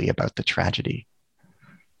aesthetically about the tragedy.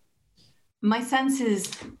 My sense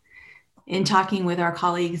is, in talking with our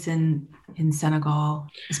colleagues in Senegal,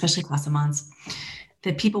 especially Casamance,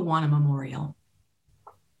 that people want a memorial.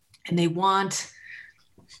 And they want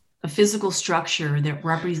a physical structure that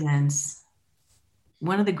represents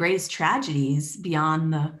one of the greatest tragedies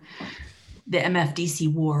beyond the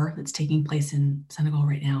MFDC war that's taking place in Senegal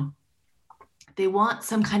right now. They want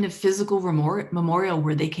some kind of physical memorial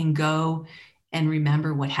where they can go and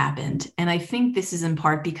remember what happened. And I think this is in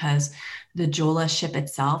part because the Joola ship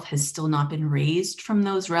itself has still not been raised from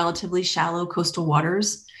those relatively shallow coastal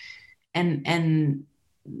waters. And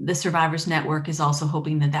the Survivors Network is also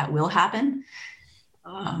hoping that will happen.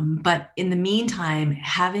 But in the meantime,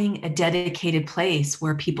 having a dedicated place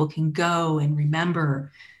where people can go and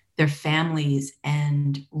remember their families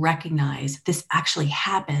and recognize this actually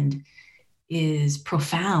happened is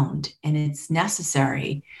profound and it's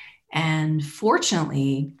necessary. And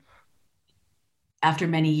fortunately, after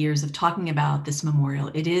many years of talking about this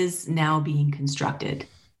memorial, it is now being constructed.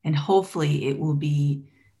 And hopefully it will be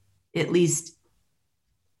at least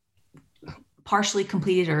partially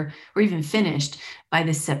completed or even finished by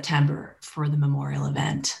this September for the memorial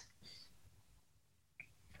event.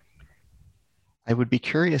 I would be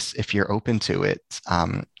curious if you're open to it,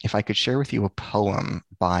 if I could share with you a poem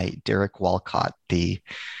by Derek Walcott, the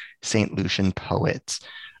St. Lucian poet.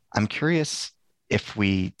 I'm curious if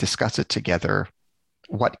we discuss it together,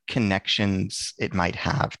 what connections it might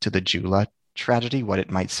have to the Joola tragedy, what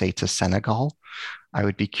it might say to Senegal. I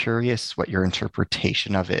would be curious what your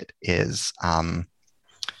interpretation of it is.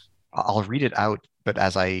 I'll read it out, but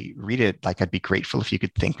as I read it, I'd be grateful if you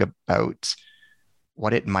could think about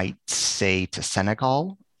what it might say to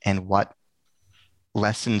Senegal and what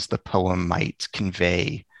lessons the poem might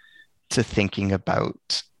convey to thinking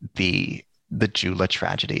about the Joola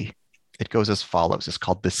tragedy. It goes as follows. It's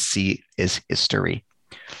called "The Sea is History."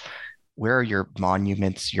 Where are your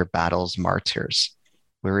monuments, your battles, martyrs?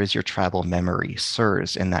 Where is your tribal memory?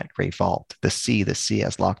 Sirs, in that gray vault. The sea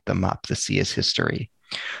has locked them up. The sea is history.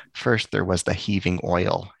 First, there was the heaving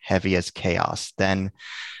oil, heavy as chaos. Then,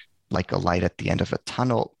 like a light at the end of a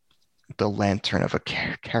tunnel, the lantern of a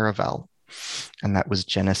caravel. And that was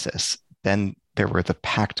Genesis. Then there were the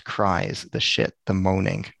packed cries, the shit, the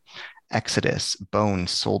moaning. Exodus, bone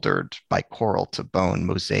soldered by coral to bone,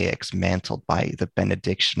 mosaics mantled by the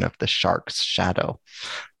benediction of the shark's shadow.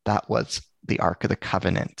 That was the Ark of the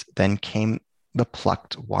Covenant. Then came the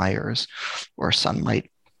plucked wires or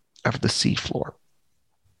sunlight of the seafloor.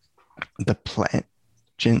 The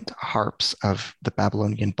plangent harps of the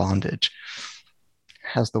Babylonian bondage.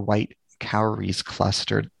 Has the white cowries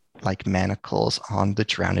clustered like manacles on the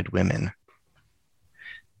drowned women.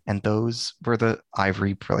 And those were the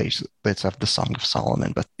ivory bracelets of the Song of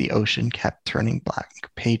Solomon, but the ocean kept turning black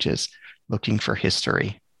pages, looking for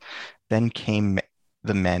history. Then came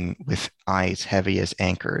the men with eyes heavy as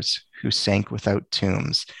anchors, who sank without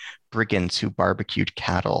tombs, brigands who barbecued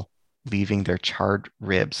cattle, leaving their charred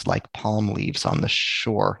ribs like palm leaves on the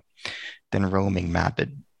shore, then roaming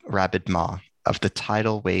rabid maw of the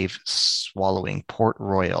tidal wave swallowing Port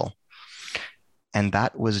Royal. And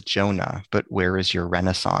that was Jonah, but where is your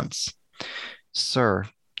renaissance? Sir,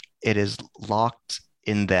 it is locked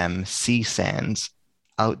in them sea sands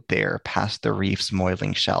out there past the reef's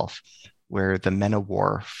moiling shelf, where the men of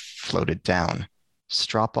war floated down.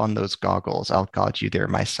 Strap on those goggles, I'll guide you there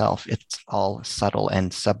myself. It's all subtle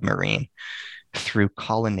and submarine. Through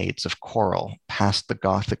colonnades of coral, past the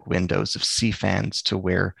Gothic windows of sea fans to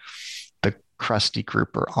where the crusty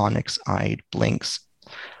grouper onyx-eyed blinks,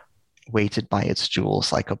 weighted by its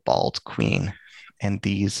jewels like a bald queen, and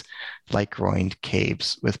these like-groined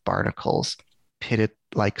caves with barnacles, pitted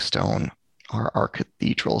like stone, are our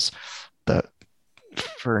cathedrals, the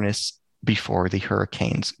furnace before the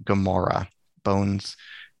hurricanes, Gomorrah, bones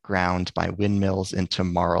ground by windmills into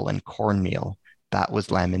marl and cornmeal. That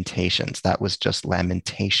was Lamentations. That was just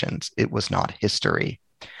Lamentations. It was not history.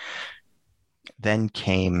 Then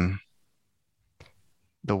came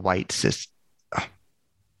the white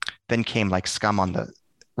Then came like scum on the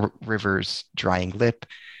river's drying lip,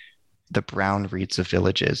 the brown reeds of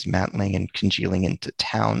villages mantling and congealing into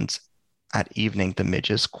towns. At evening, the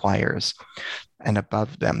midges' choirs, and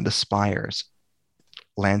above them the spires,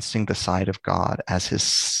 lancing the side of God as his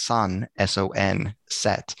sun, S-O-N,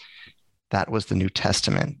 set. That was the New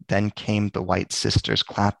Testament. Then came the white sisters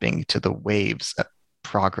clapping to the waves of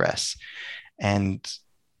progress. And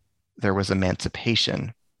there was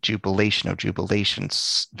emancipation, jubilation of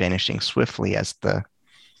jubilations, vanishing swiftly as the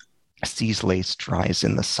sea's lace dries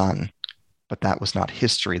in the sun. But that was not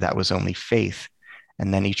history, that was only faith.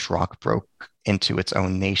 And then each rock broke into its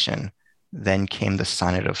own nation. Then came the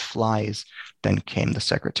sonnet of flies. Then came the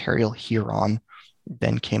secretarial Huron.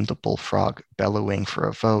 Then came the bullfrog bellowing for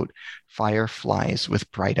a vote, fireflies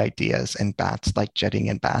with bright ideas, and bats like jetting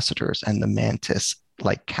ambassadors, and the mantis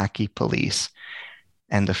like khaki police,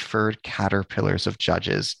 and the furred caterpillars of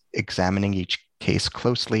judges examining each case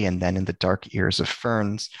closely, and then in the dark ears of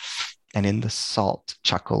ferns, and in the salt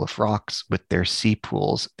chuckle of rocks with their sea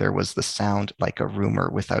pools, there was the sound like a rumor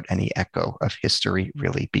without any echo of history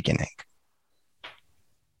really beginning.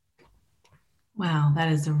 Wow,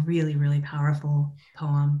 that is a really, really powerful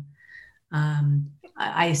poem.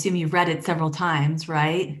 I assume you've read it several times,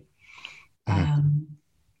 right? Mm-hmm.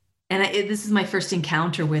 This is my first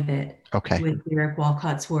encounter with it, with Eric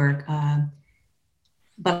Walcott's work.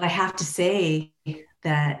 But I have to say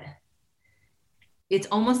that it's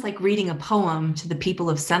almost like reading a poem to the people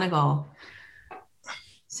of Senegal,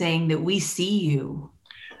 saying that we see you.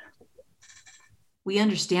 We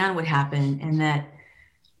understand what happened, and that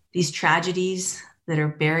these tragedies that are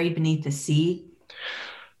buried beneath the sea,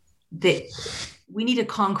 that we need a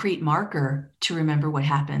concrete marker to remember what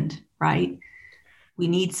happened, right? We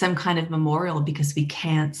need some kind of memorial because we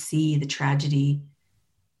can't see the tragedy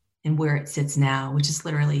and where it sits now, which is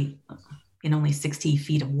literally in only 60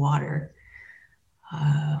 feet of water.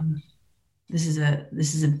 This is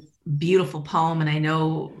a beautiful poem, and I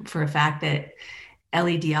know for a fact that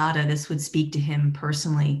Elie Diata, this would speak to him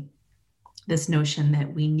personally. This notion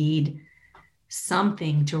that we need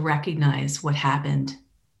something to recognize what happened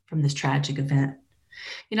from this tragic event.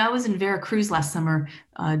 You know, I was in Veracruz last summer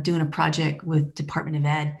doing a project with Department of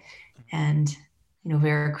Ed, and you know,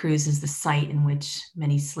 Veracruz is the site in which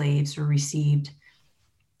many slaves were received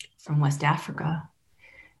from West Africa,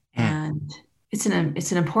 and it's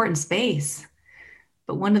an important space.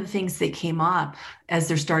 But one of the things that came up as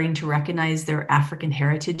they're starting to recognize their African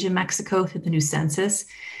heritage in Mexico through the new census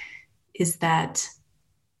is that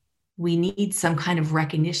we need some kind of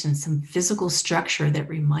recognition, some physical structure that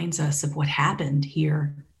reminds us of what happened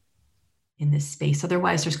here in this space.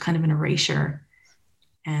 Otherwise, there's kind of an erasure.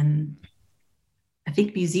 And I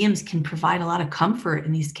think museums can provide a lot of comfort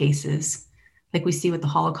in these cases, like we see with the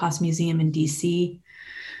Holocaust Museum in DC,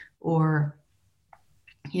 or,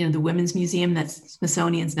 the Women's Museum that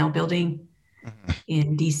Smithsonian's now building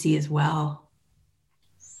in DC as well.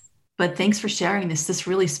 But thanks for sharing this. This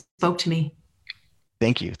really spoke to me.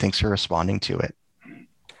 Thank you. Thanks for responding to it.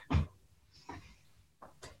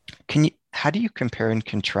 How do you compare and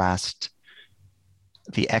contrast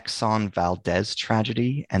the Exxon Valdez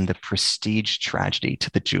tragedy and the Prestige tragedy to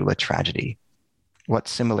the Joola tragedy? What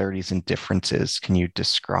similarities and differences can you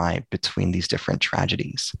describe between these different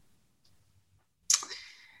tragedies?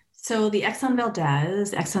 So the Exxon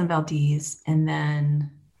Valdez, and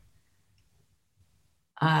then,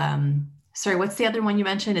 sorry, what's the other one you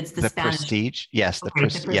mentioned? It's the Spanish. Prestige. Yes, the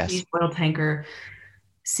Prestige. Yes. Oil tanker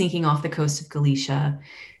sinking off the coast of Galicia.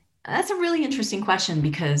 That's a really interesting question,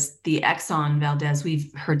 because the Exxon Valdez,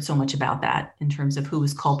 we've heard so much about that in terms of who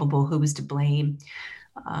was culpable, who was to blame.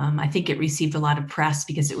 I think it received a lot of press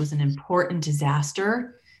because it was an important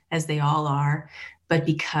disaster, as they all are, but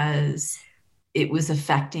because it was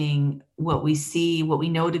affecting what we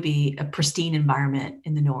know to be a pristine environment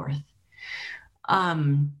in the north.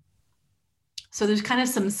 So there's kind of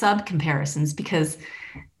some sub comparisons, because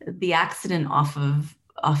the accident off of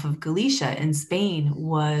Galicia in Spain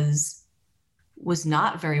was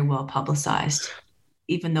not very well publicized,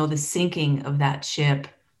 even though the sinking of that ship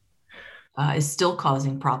is still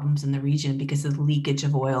causing problems in the region because of the leakage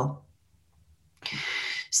of oil.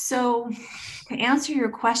 So to answer your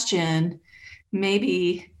question,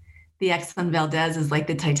 maybe the Exxon Valdez is like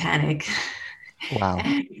the Titanic. Wow.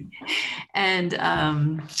 and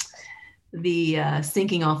the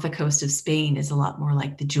sinking off the coast of Spain is a lot more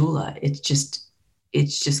like the Joola. It's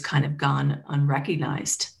just kind of gone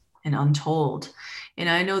unrecognized and untold. And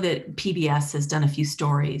I know that PBS has done a few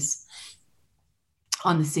stories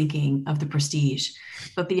on the sinking of the Prestige,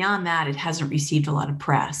 but beyond that, it hasn't received a lot of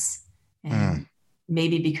press. And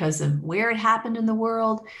maybe because of where it happened in the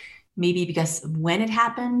world, maybe because of when it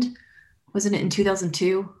happened. Wasn't it in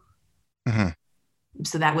 2002? Mm-hmm.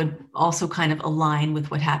 So that would also kind of align with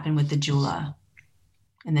what happened with the Joola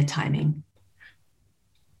and the timing.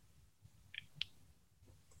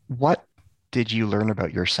 What did you learn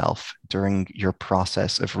about yourself during your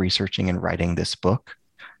process of researching and writing this book?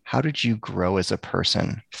 How did you grow as a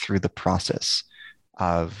person through the process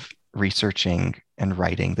of researching and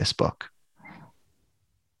writing this book?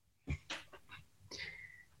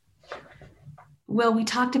 Well, we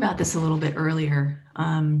talked about this a little bit earlier.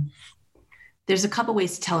 There's a couple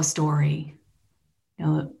ways to tell a story.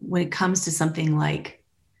 When it comes to something like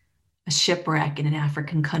a shipwreck in an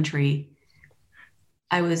African country,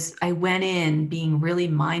 I went in being really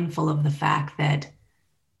mindful of the fact that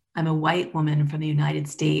I'm a white woman from the United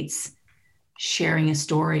States sharing a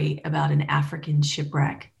story about an African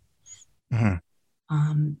shipwreck.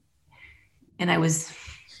 Mm-hmm. And I was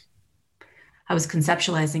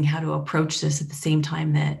conceptualizing how to approach this at the same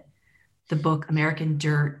time that the book American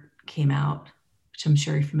Dirt came out, which I'm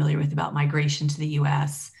sure you're familiar with, about migration to the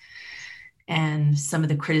US, and some of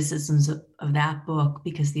the criticisms of that book,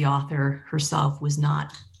 because the author herself was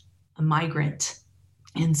not a migrant,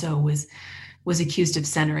 and so was accused of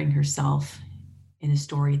centering herself in a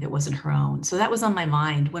story that wasn't her own. So that was on my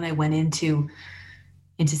mind when I went into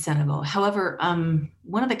Senegal. However,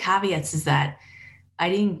 one of the caveats is that I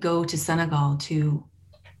didn't go to Senegal to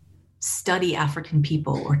study African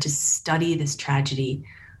people or to study this tragedy.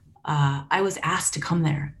 I was asked to come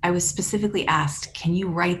there. I was specifically asked, can you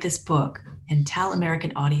write this book and tell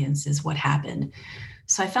American audiences what happened?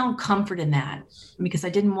 So I found comfort in that, because I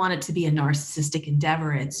didn't want it to be a narcissistic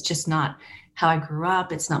endeavor. It's just not how I grew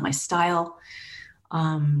up. It's not my style.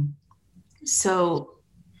 So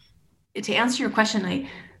to answer your question,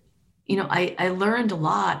 I learned a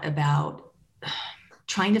lot about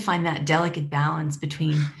trying to find that delicate balance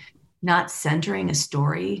between not centering a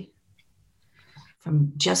story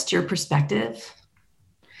from just your perspective,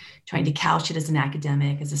 trying to couch it as an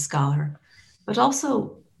academic, as a scholar, but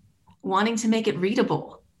also wanting to make it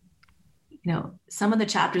readable. Some of the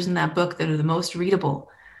chapters in that book that are the most readable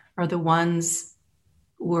are the ones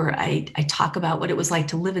where I talk about what it was like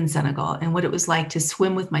to live in Senegal and what it was like to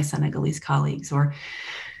swim with my Senegalese colleagues, or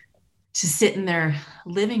to sit in their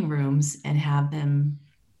living rooms and have them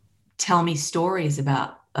tell me stories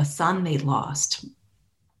about a son they'd lost,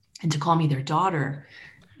 and to call me their daughter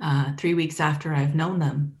 3 weeks after I've known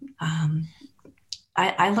them.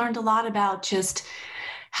 I learned a lot about just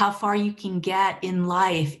how far you can get in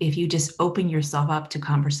life if you just open yourself up to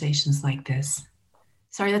conversations like this.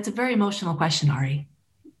 Sorry, that's a very emotional question, Ari.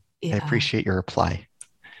 I appreciate your reply.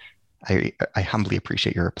 I humbly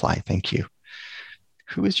appreciate your reply. Thank you.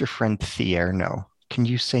 Who is your friend Thierno? Can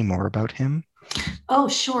you say more about him? Oh,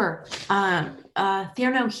 sure.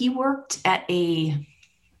 Thierno, he worked at a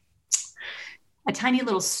tiny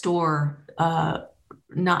little store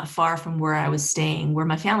not far from where I was staying, where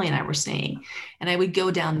my family and I were staying. And I would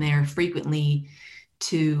go down there frequently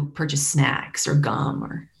to purchase snacks or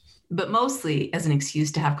gum, but mostly as an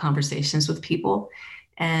excuse to have conversations with people.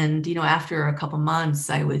 And, after a couple months,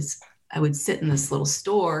 I would sit in this little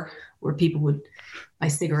store where people would buy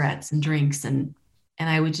cigarettes and drinks. And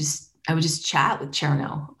I would just chat with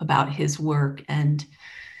Cherno about his work. And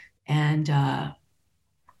I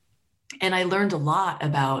learned a lot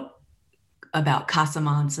about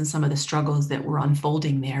Casamance and some of the struggles that were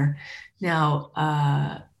unfolding there.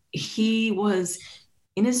 Now, he was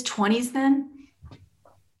in his 20s then,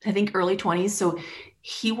 I think early 20s. So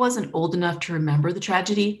he wasn't old enough to remember the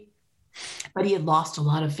tragedy, but he had lost a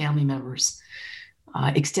lot of family members,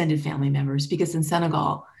 extended family members, because in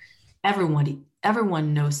Senegal,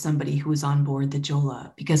 everyone knows somebody who was on board the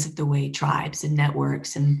Joola because of the way tribes and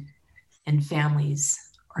networks and families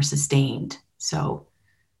are sustained. So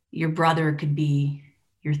your brother could be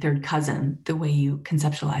your third cousin, the way you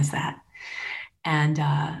conceptualize that.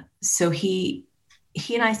 And so he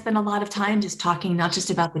and I spent a lot of time just talking, not just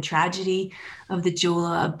about the tragedy of the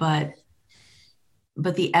Joola, but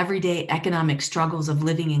the everyday economic struggles of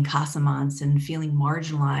living in Casamance and feeling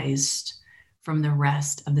marginalized from the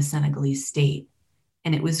rest of the Senegalese state.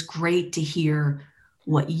 And it was great to hear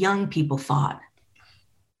what young people thought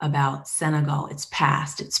about Senegal, its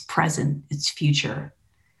past, its present, its future.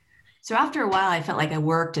 So after a while, I felt like I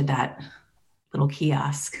worked at that little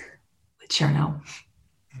kiosk with Cherno.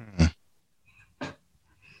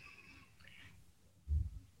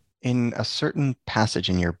 In a certain passage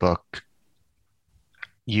in your book,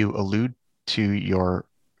 you allude to your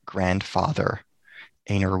grandfather,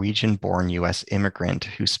 a Norwegian-born U.S. immigrant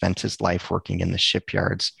who spent his life working in the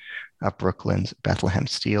shipyards of Brooklyn's Bethlehem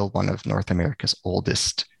Steel, one of North America's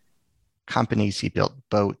oldest companies. He built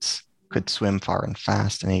boats, could swim far and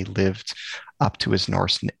fast, and he lived up to his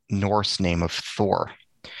Norse name of Thor.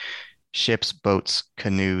 Ships, boats,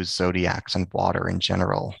 canoes, zodiacs, and water in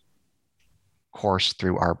general course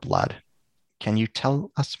through our blood. Can you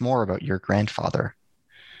tell us more about your grandfather?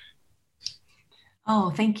 Oh,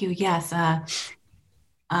 thank you. Yes.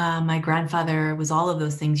 My grandfather was all of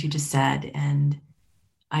those things you just said. And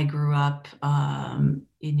I grew up in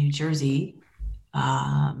New Jersey,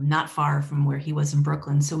 not far from where he was in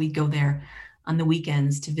Brooklyn. So we'd go there on the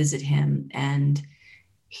weekends to visit him. And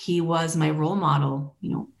he was my role model.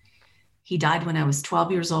 He died when I was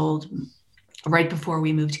 12 years old, right before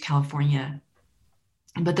we moved to California.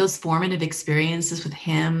 But those formative experiences with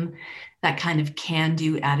him, that kind of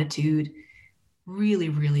can-do attitude, really,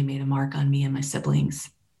 really made a mark on me and my siblings.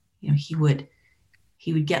 He would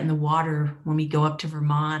get in the water when we go up to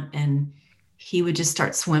Vermont, and he would just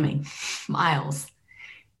start swimming miles.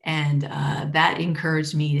 And that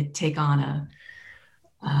encouraged me to take on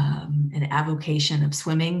an avocation of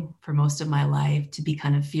swimming for most of my life, to be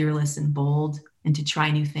kind of fearless and bold and to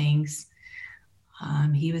try new things.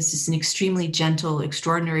 He was just an extremely gentle,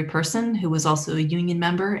 extraordinary person who was also a union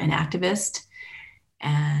member and activist.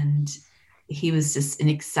 And he was just an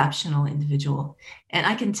exceptional individual. And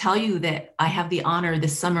I can tell you that I have the honor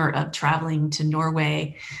this summer of traveling to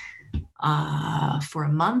Norway for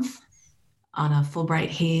a month on a Fulbright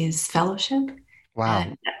Hays fellowship. Wow.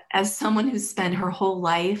 And as someone who's spent her whole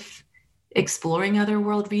life exploring other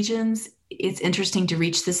world regions, it's interesting to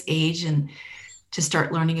reach this age and to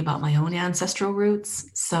start learning about my own ancestral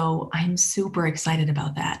roots. So I'm super excited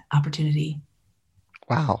about that opportunity.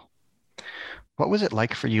 Wow. What was it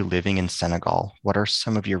like for you living in Senegal? What are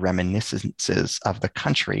some of your reminiscences of the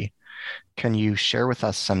country? Can you share with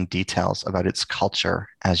us some details about its culture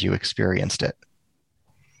as you experienced it?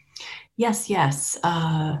 Yes.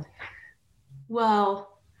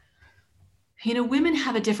 Well, women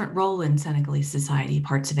have a different role in Senegalese society,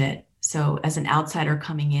 parts of it. So as an outsider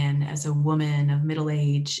coming in, as a woman of middle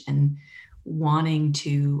age and wanting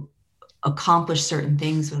to accomplish certain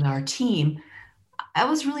things with our team, I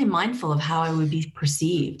was really mindful of how I would be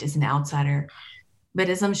perceived as an outsider. But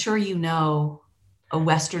as I'm sure you know, a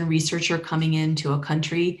Western researcher coming into a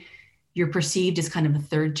country, you're perceived as kind of a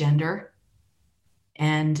third gender.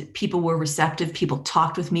 And people were receptive. People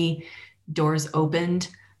talked with me. Doors opened.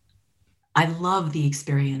 I love the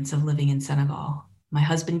experience of living in Senegal. My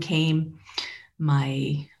husband came.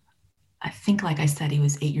 My I think, like I said, he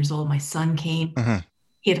was 8 years old. My son came.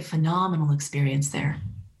 He had a phenomenal experience there,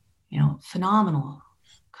 phenomenal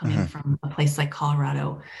coming from a place like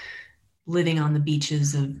Colorado, living on the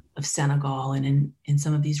beaches of Senegal and in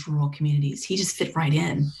some of these rural communities. He just fit right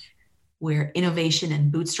in, where innovation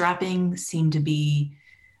and bootstrapping seemed to be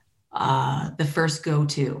the first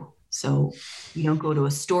go-to. So you don't go to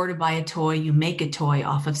a store to buy a toy, you make a toy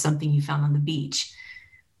off of something you found on the beach.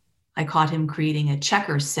 I caught him creating a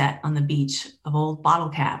checkers set on the beach of old bottle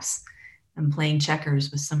caps and playing checkers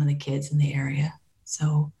with some of the kids in the area.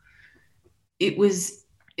 So it was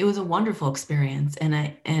a wonderful experience.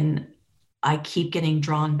 And I keep getting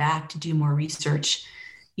drawn back to do more research.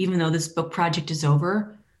 Even though this book project is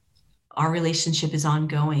over, our relationship is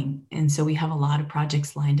ongoing. And so we have a lot of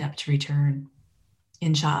projects lined up to return,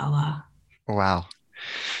 inshallah. Wow.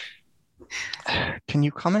 Can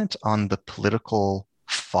you comment on the political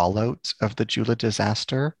fallout of the Joola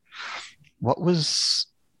disaster? What was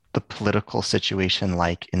the political situation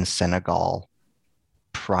like in Senegal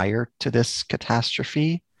prior to this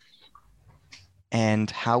catastrophe?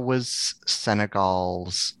 And how was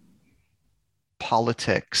Senegal's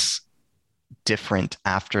politics different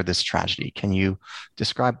after this tragedy? Can you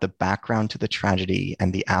describe the background to the tragedy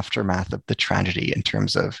and the aftermath of the tragedy in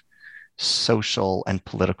terms of social and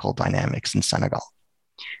political dynamics in Senegal?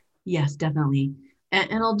 Yes, definitely.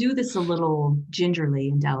 And I'll do this a little gingerly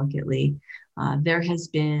and delicately. There has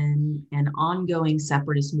been an ongoing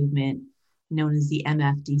separatist movement known as the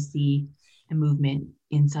MFDC movement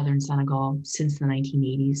in southern Senegal since the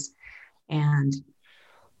 1980s. And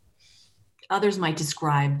others might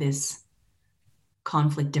describe this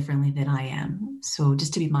conflict differently than I am. So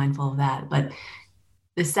just to be mindful of that. But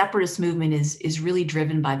the separatist movement is really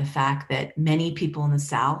driven by the fact that many people in the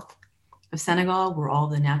south of Senegal, where all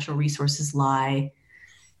the natural resources lie,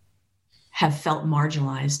 have felt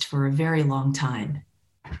marginalized for a very long time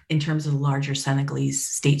in terms of the larger Senegalese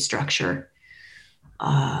state structure.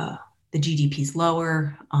 The GDP is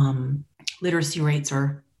lower, literacy rates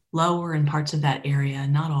are lower in parts of that area,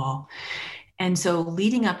 not all. And so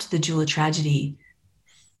leading up to the Joola tragedy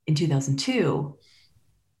in 2002,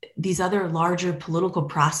 these other larger political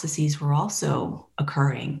processes were also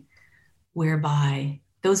occurring, whereby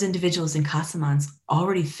those individuals in Casamance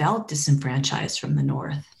already felt disenfranchised from the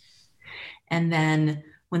North. And then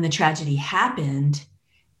when the tragedy happened,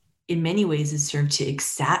 in many ways it served to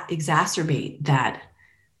exacerbate that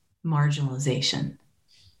marginalization.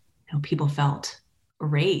 People felt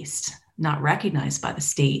erased, not recognized by the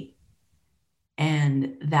state.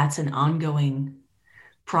 And that's an ongoing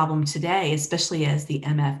problem today, especially as the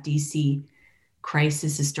MFDC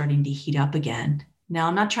crisis is starting to heat up again. Now,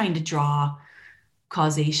 I'm not trying to draw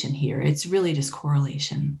causation here. It's really just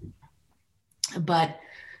correlation. But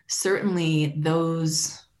certainly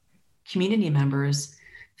those community members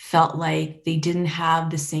felt like they didn't have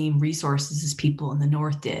the same resources as people in the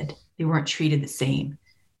North did. They weren't treated the same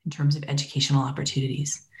in terms of educational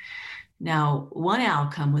opportunities. Now, one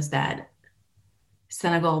outcome was that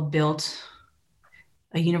Senegal built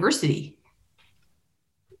a university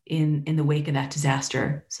in the wake of that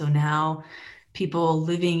disaster. So now people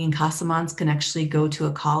living in Casamance can actually go to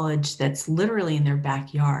a college that's literally in their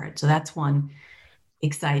backyard. So that's one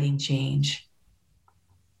exciting change.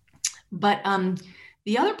 But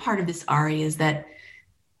the other part of this, Ari, is that,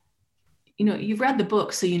 you've read the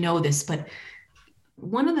book, so you know this, but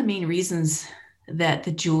one of the main reasons that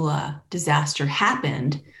the Joola disaster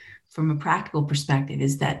happened from a practical perspective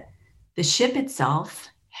is that the ship itself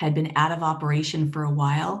had been out of operation for a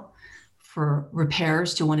while for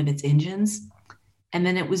repairs to one of its engines. And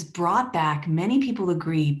then it was brought back, many people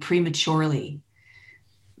agree, prematurely,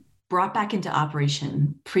 brought back into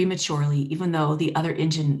operation prematurely, even though the other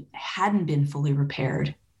engine hadn't been fully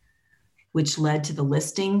repaired, which led to the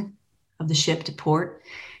listing of the ship to port.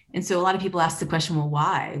 And so a lot of people ask the question, well,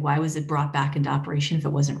 why? Why was it brought back into operation if it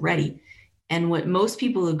wasn't ready? And what most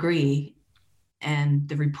people agree, and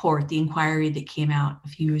the report, the inquiry that came out a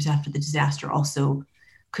few years after the disaster also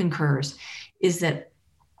concurs, is that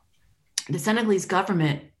the Senegalese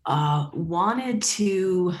government wanted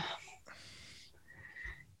to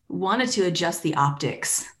adjust the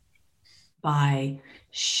optics by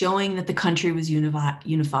showing that the country was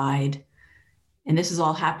unified. And this is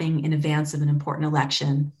all happening in advance of an important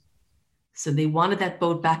election. So they wanted that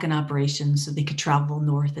boat back in operation so they could travel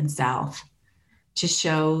north and south to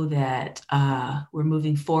show that we're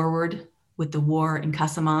moving forward with the war in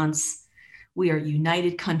Casamance. We are a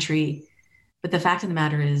united country. But the fact of the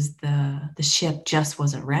matter is the ship just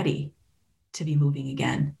wasn't ready to be moving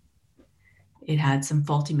again. It had some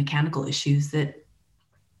faulty mechanical issues that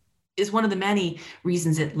is one of the many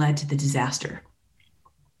reasons it led to the disaster.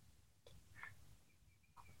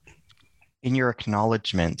 In your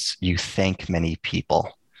acknowledgments, you thank many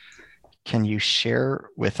people. Can you share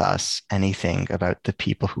with us anything about the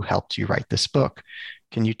people who helped you write this book?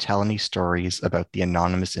 Can you tell any stories about the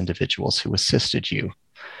anonymous individuals who assisted you?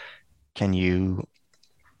 Can you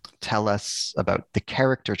tell us about the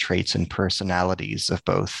character traits and personalities of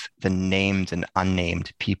both the named and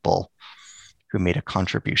unnamed people who made a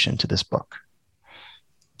contribution to this book?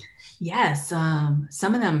 Yes,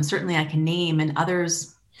 some of them certainly I can name, and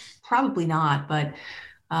others probably not. But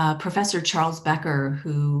Professor Charles Becker,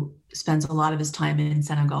 who spends a lot of his time in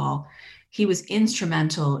Senegal, he was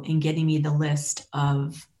instrumental in getting me the list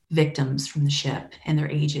of victims from the ship and their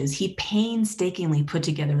ages. He painstakingly put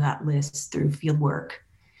together that list through field work.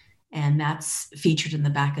 And that's featured in the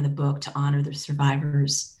back of the book to honor the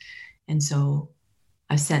survivors. And so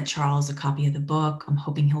I've sent Charles a copy of the book. I'm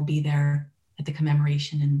hoping he'll be there at the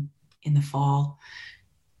commemoration in the fall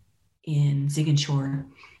in Ziguinchor.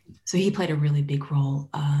 So he played a really big role.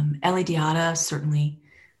 Elie Diatta certainly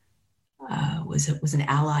was an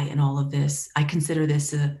ally in all of this. I consider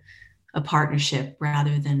this a partnership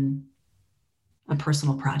rather than a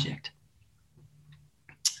personal project.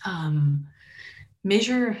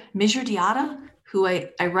 Major Diatta, who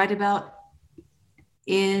I write about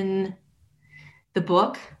in the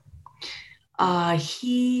book,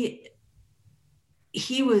 he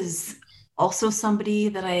was also somebody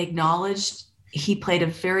that I acknowledged. He played a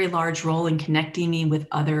very large role in connecting me with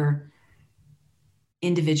other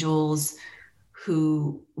individuals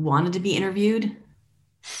who wanted to be interviewed.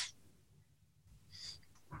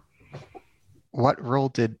 What role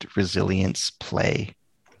did resilience play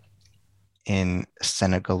in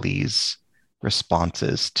Senegalese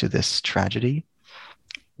responses to this tragedy?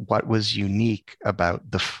 What was unique about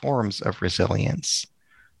the forms of resilience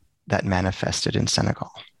that manifested in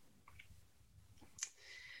Senegal?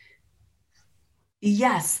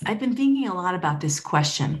 Yes, I've been thinking a lot about this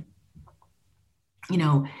question.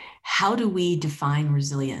 How do we define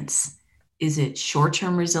resilience? Is it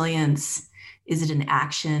short-term resilience? Is it an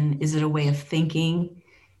action? Is it a way of thinking?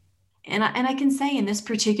 And I can say in this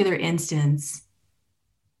particular instance,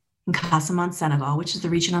 in Casamance, Senegal, which is the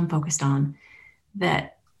region I'm focused on,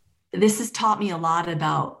 that this has taught me a lot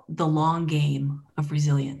about the long game of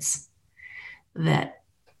resilience, that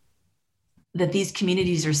these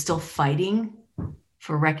communities are still fighting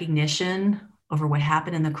for recognition over what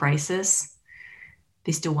happened in the crisis.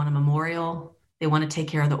 They still want a memorial. They want to take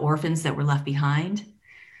care of the orphans that were left behind.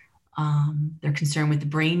 They're concerned with the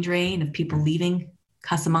brain drain of people leaving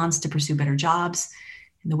Casamance to pursue better jobs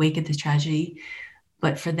in the wake of this tragedy.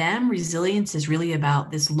 But for them, resilience is really about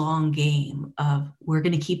this long game of we're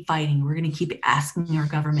going to keep fighting. We're going to keep asking our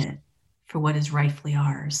government for what is rightfully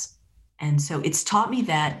ours. And so it's taught me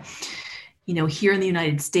that, here in the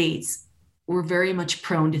United States, we're very much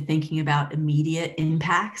prone to thinking about immediate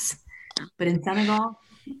impacts. But in Senegal,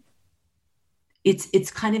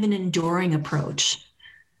 it's kind of an enduring approach.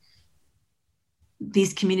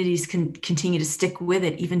 These communities can continue to stick with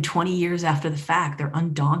it even 20 years after the fact. They're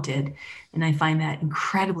undaunted. And I find that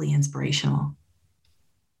incredibly inspirational.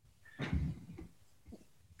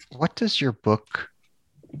 What does your book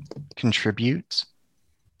contribute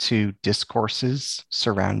to discourses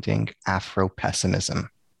surrounding Afro-pessimism?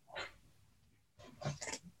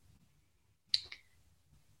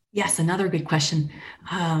 Yes, another good question.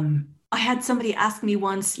 I had somebody ask me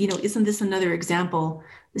once, isn't this another example,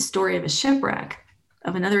 the story of a shipwreck,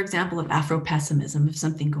 of another example of Afro-pessimism, of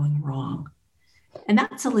something going wrong? And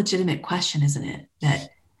that's a legitimate question, isn't it? That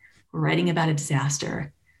we're writing about a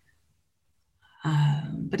disaster.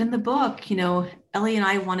 But in the book, Ellie and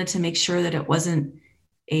I wanted to make sure that it wasn't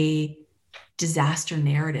a disaster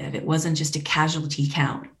narrative. It wasn't just a casualty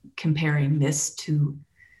count comparing this to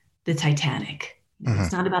the Titanic. Mm-hmm.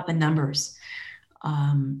 It's not about the numbers.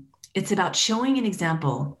 It's about showing an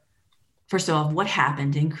example, first of all, of what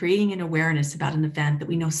happened and creating an awareness about an event that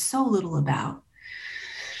we know so little about.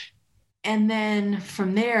 And then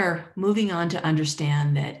from there, moving on to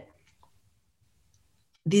understand that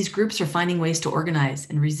these groups are finding ways to organize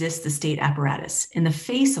and resist the state apparatus in the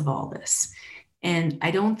face of all this. And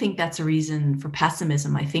I don't think that's a reason for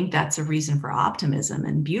pessimism. I think that's a reason for optimism,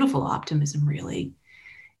 and beautiful optimism, really.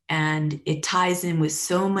 And it ties in with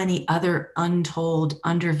so many other untold,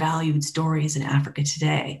 undervalued stories in Africa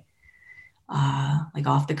today, like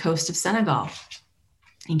off the coast of Senegal,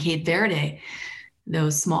 in Cape Verde,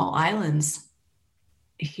 those small islands.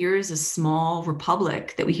 Here's a small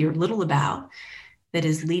republic that we hear little about that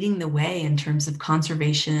is leading the way in terms of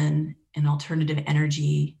conservation and alternative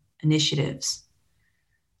energy initiatives.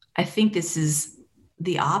 I think this is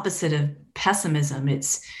the opposite of pessimism.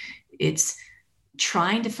 It's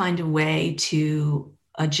trying to find a way to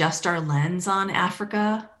adjust our lens on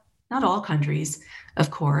Africa, not all countries,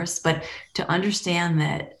 of course, but to understand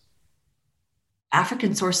that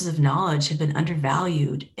African sources of knowledge have been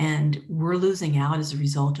undervalued, and we're losing out as a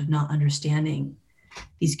result of not understanding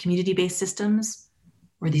these community-based systems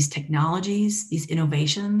or these technologies, these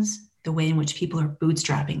innovations. The way in which people are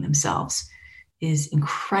bootstrapping themselves is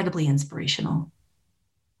incredibly inspirational.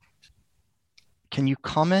 Can you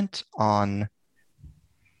comment on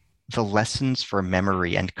the lessons for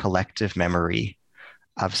memory and collective memory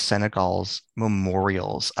of Senegal's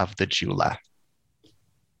memorials of the Joola?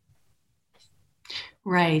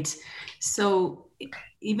 Right. So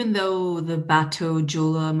even though the Bateau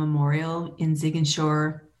Joola Memorial in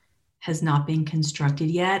Ziguinchor has not been constructed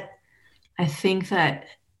yet, I think that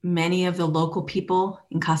many of the local people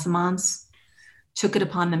in Casamance took it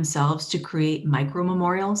upon themselves to create micro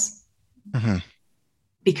memorials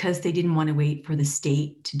because they didn't want to wait for the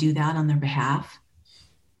state to do that on their behalf.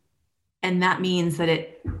 And that means that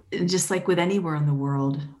it, just like with anywhere in the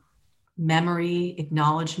world, memory,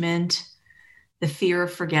 acknowledgement, the fear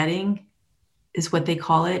of forgetting is what they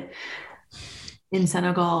call it. In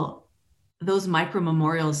Senegal, those micro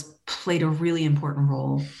memorials played a really important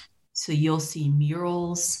role. So you'll see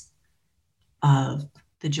murals of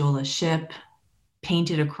the Joola ship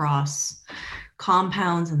painted across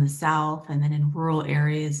compounds in the south and then in rural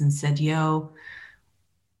areas in Sedio.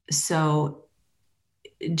 So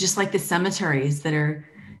just like the cemeteries that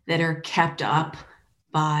are kept up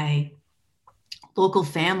by local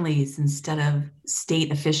families instead of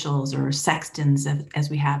state officials or sextons, as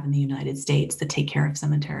we have in the United States that take care of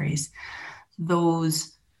cemeteries,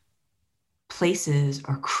 those places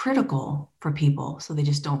are critical for people so they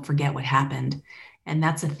just don't forget what happened. And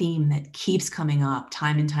that's a theme that keeps coming up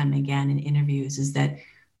time and time again in interviews, is that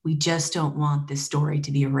we just don't want this story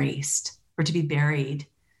to be erased or to be buried.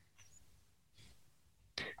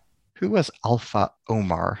 Who was Alpha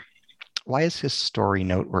Omar? Why is his story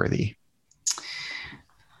noteworthy?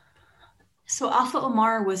 So Alpha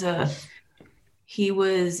Omar was a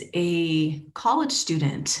college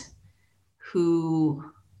student who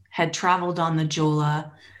had traveled on the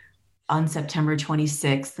Joola on September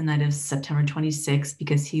 26th, the night of September 26th,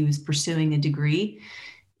 because he was pursuing a degree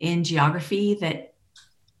in geography that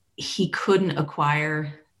he couldn't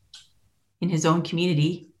acquire in his own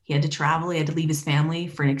community. He had to travel, he had to leave his family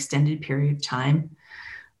for an extended period of time.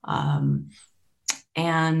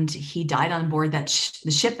 And he died on board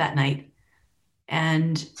the ship that night.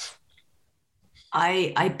 And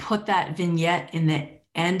I put that vignette in the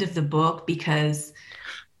end of the book because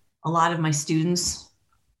a lot of my students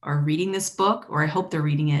are reading this book, or I hope they're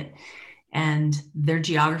reading it, and they're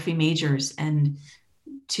geography majors. And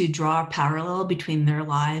to draw a parallel between their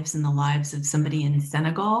lives and the lives of somebody in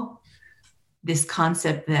Senegal, this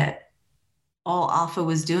concept that all Alpha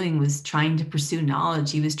was doing was trying to pursue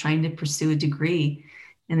knowledge. He was trying to pursue a degree.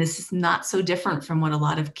 And this is not so different from what a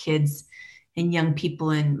lot of kids and young people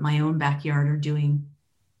in my own backyard are doing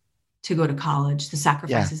to go to college, the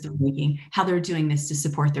sacrifices they're making, how they're doing this to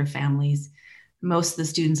support their families. Most of the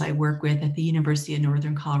students I work with at the University of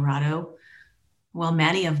Northern Colorado, well,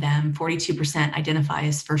 many of them, 42%, identify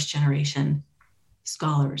as first generation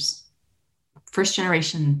scholars, first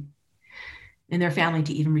generation in their family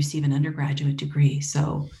to even receive an undergraduate degree.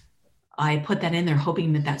 So I put that in there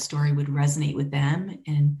hoping that that story would resonate with them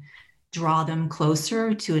and draw them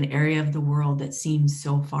closer to an area of the world that seems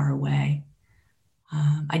so far away.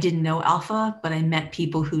 I didn't know Alpha, but I met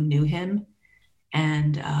people who knew him.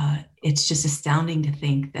 And it's just astounding to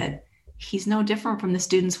think that he's no different from the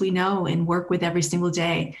students we know and work with every single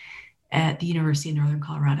day at the University of Northern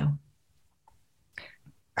Colorado.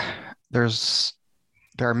 There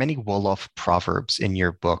are many Wolof proverbs in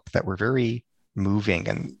your book that were very moving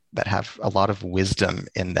and that have a lot of wisdom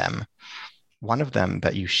in them. One of them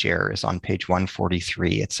that you share is on page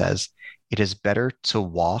 143. It says, "It is better to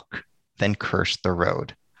walk than curse the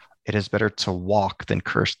road. It is better to walk than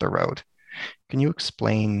curse the road." Can you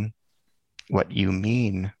explain what you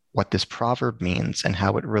mean, what this proverb means, and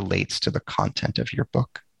how it relates to the content of your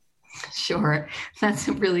book? Sure. That's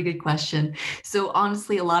a really good question. So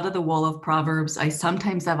honestly, a lot of the Wolof proverbs, I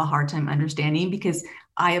sometimes have a hard time understanding because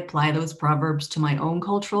I apply those proverbs to my own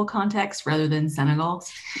cultural context rather than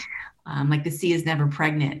Senegal's. Like the sea is never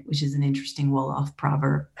pregnant, which is an interesting Wolof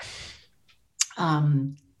proverb.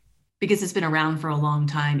 Because it's been around for a long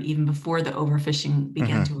time, even before the overfishing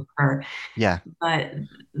began to occur. Yeah. But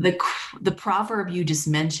the proverb you just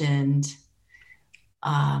mentioned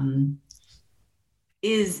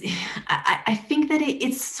is, I think that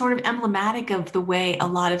it's sort of emblematic of the way a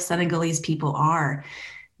lot of Senegalese people are,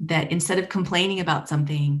 that instead of complaining about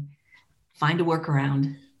something, find a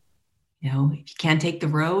workaround. You know, if you can't take the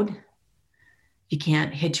road, if you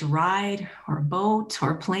can't hitch a ride or a boat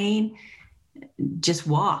or a plane, just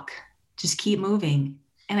walk, just keep moving.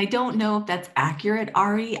 And I don't know if that's accurate,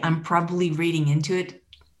 Ari. I'm probably reading into it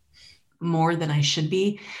more than I should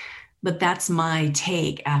be. But that's my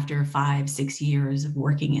take after 5-6 years of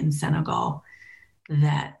working in Senegal,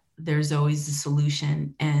 that there's always a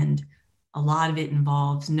solution. And a lot of it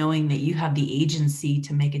involves knowing that you have the agency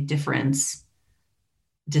to make a difference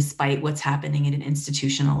despite what's happening at an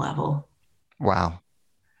institutional level. Wow.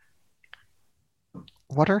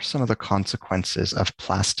 What are some of the consequences of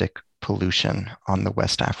plastic pollution on the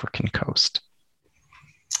West African coast?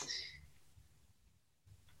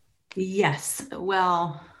 Yes.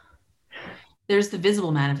 Well, there's the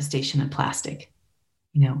visible manifestation of plastic.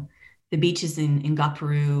 You know, the beaches in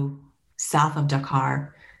Ngapuru, south of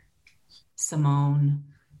Dakar, Simone,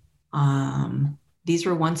 these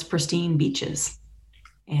were once pristine beaches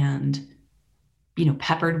and, you know,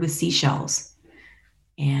 peppered with seashells.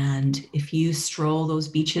 And if you stroll those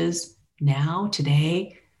beaches now,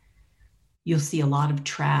 today, you'll see a lot of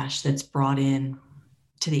trash that's brought in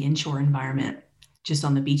to the inshore environment, just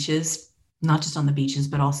on the beaches, not just on the beaches,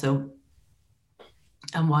 but also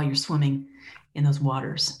while you're swimming in those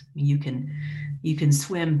waters. You can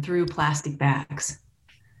swim through plastic bags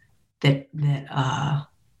that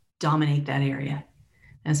dominate that area.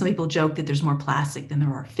 And some people joke that there's more plastic than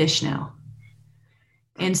there are fish now.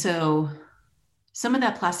 And so some of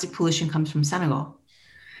that plastic pollution comes from Senegal,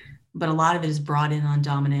 but a lot of it is brought in on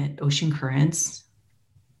dominant ocean currents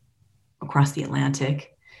across the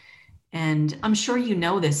Atlantic. And I'm sure you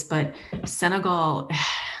know this, but Senegal,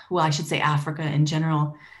 well, I should say Africa in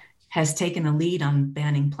general, has taken a lead on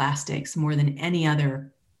banning plastics more than any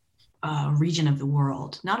other region of the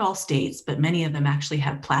world. Not all states, but many of them actually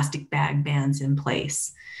have plastic bag bans in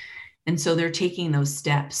place. And so they're taking those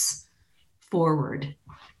steps forward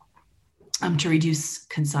to reduce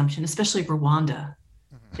consumption, especially Rwanda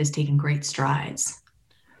has taken great strides.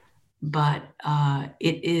 But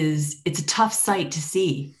it's a tough sight to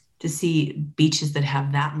see beaches that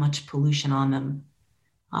have that much pollution on them.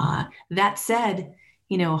 That said,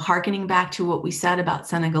 you know, hearkening back to what we said about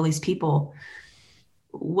Senegalese people,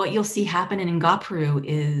 what you'll see happen in Ngapuru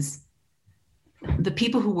is the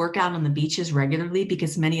people who work out on the beaches regularly,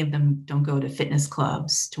 because many of them don't go to fitness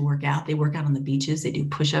clubs to work out. They work out on the beaches. They do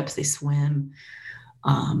push-ups, they swim,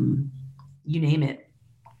 you name it.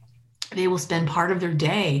 They will spend part of their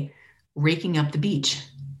day raking up the beach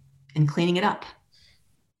and cleaning it up.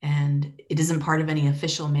 And it isn't part of any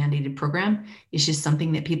official mandated program. It's just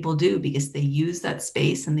something that people do because they use that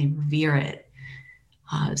space and they revere it.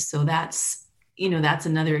 So that's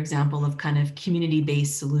another example of kind of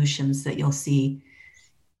community-based solutions that you'll see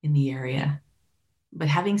in the area. But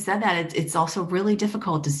having said that, it's also really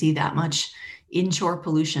difficult to see that much inshore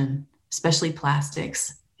pollution, especially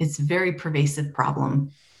plastics. It's a very pervasive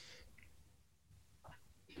problem.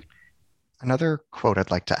 Another quote I'd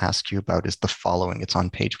like to ask you about is the following. It's on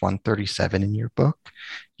page 137 in your book.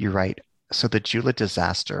 You write, "So the Joola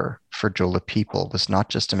disaster for Joola people was not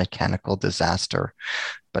just a mechanical disaster,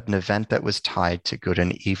 but an event that was tied to good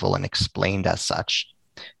and evil and explained as such.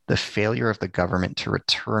 The failure of the government to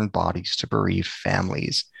return bodies to bereaved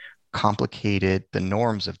families complicated the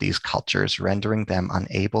norms of these cultures, rendering them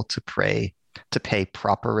unable to pay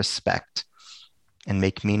proper respect and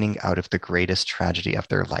make meaning out of the greatest tragedy of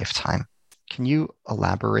their lifetime." Can you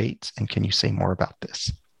elaborate and can you say more about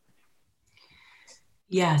this?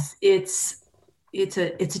 Yes, it's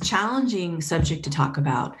a challenging subject to talk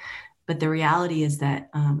about, but the reality is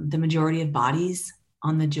that the majority of bodies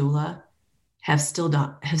on the Joola have still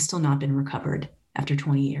not been recovered after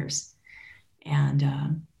 20 years,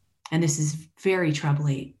 and this is very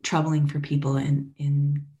troubling for people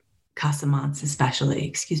in Casamance, especially.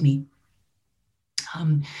 Excuse me.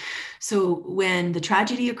 So when the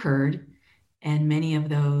tragedy occurred, and many of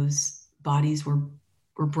those bodies were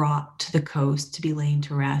brought to the coast to be laid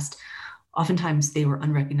to rest, oftentimes they were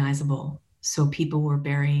unrecognizable. So people were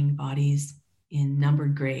burying bodies in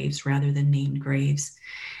numbered graves rather than named graves.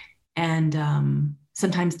 And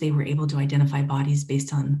sometimes they were able to identify bodies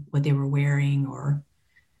based on what they were wearing, or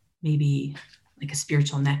maybe like a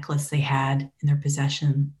spiritual necklace they had in their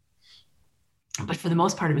possession. But for the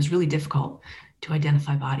most part, it was really difficult to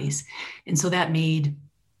identify bodies. And so that made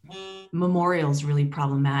memorials really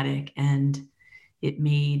problematic, and it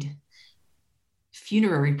made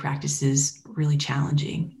funerary practices really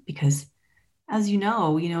challenging because as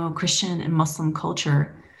Christian and Muslim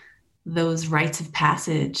culture, those rites of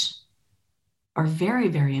passage are very,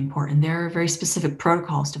 very important. There are very specific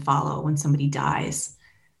protocols to follow when somebody dies,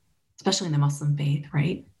 especially in the Muslim faith,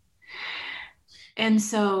 right? And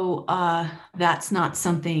so that's not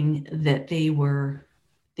something that they were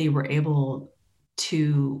able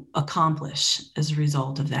to accomplish as a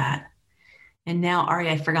result of that. And now, Ari,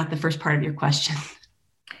 I forgot the first part of your question.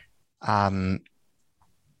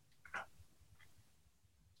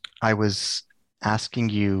 I was asking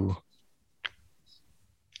you,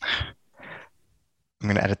 I'm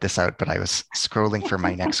going to edit this out, but I was scrolling for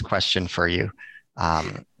my next question for you.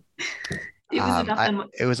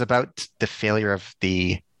 It was about the failure of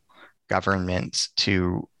the government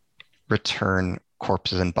to return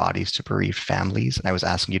corpses and bodies to bereaved families. And I was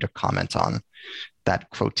asking you to comment on that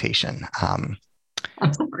quotation. I'm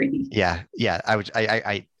sorry. Yeah.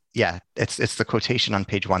 It's the quotation on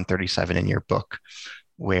page 137 in your book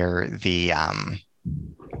where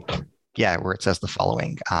where it says the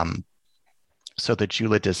following. So the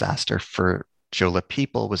Joola disaster for Joola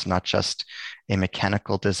people was not just a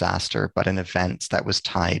mechanical disaster, but an event that was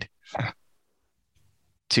tied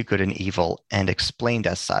to good and evil and explained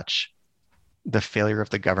as such. The failure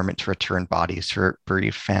of the government to return bodies to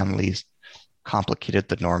bereaved families complicated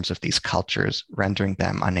the norms of these cultures, rendering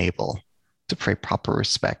them unable to pay proper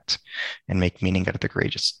respect and make meaning out of the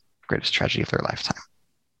greatest tragedy of their lifetime.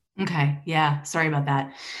 Okay. Yeah. Sorry about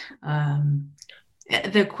that.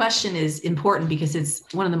 The question is important because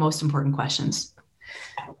it's one of the most important questions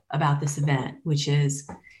about this event, which is,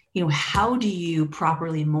 how do you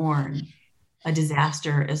properly mourn a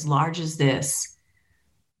disaster as large as this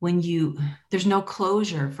when there's no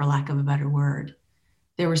closure, for lack of a better word?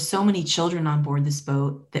 There were so many children on board this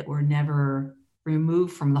boat that were never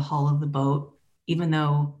removed from the hull of the boat, even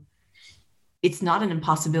though it's not an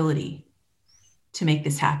impossibility to make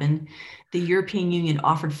this happen. The European Union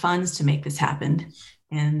offered funds to make this happen,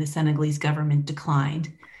 and the Senegalese government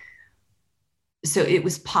declined. So it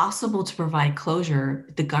was possible to provide closure.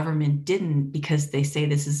 The government didn't because they say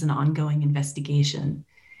this is an ongoing investigation.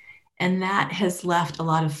 And that has left a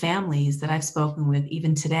lot of families that I've spoken with,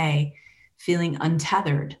 even today, feeling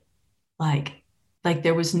untethered, like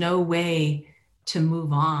there was no way to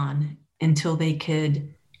move on until they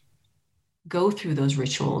could go through those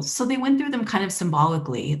rituals. So they went through them kind of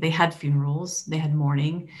symbolically. They had funerals, they had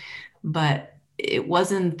mourning, but it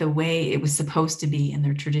wasn't the way it was supposed to be in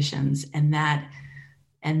their traditions. And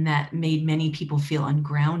that made many people feel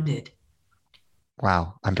ungrounded.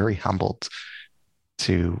 Wow. I'm very humbled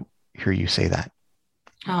to hear you say that.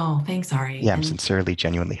 Oh, thanks, Ari. Yeah, I'm sincerely,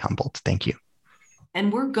 genuinely humbled. Thank you.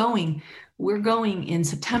 And we're going in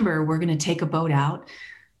September. We're going to take a boat out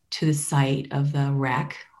to the site of the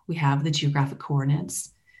wreck. We have the geographic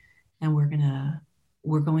coordinates, and we're going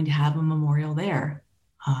to have a memorial there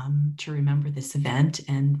to remember this event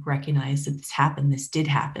and recognize that this happened. This did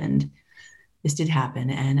happen.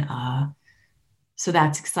 And so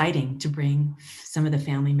that's exciting to bring some of the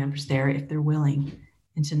family members there if they're willing,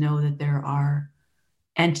 and to know that there are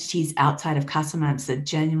entities outside of Casamance that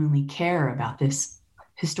genuinely care about this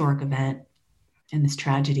historic event and this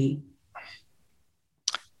tragedy.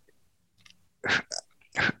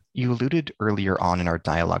 You alluded earlier on in our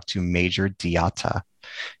dialogue to Major Diatta.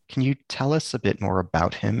 Can you tell us a bit more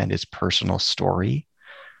about him and his personal story?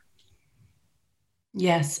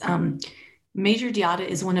 Yes. Major Diatta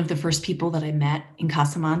is one of the first people that I met in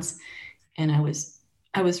Casamance, and I was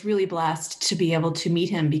really blessed to be able to meet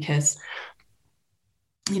him because,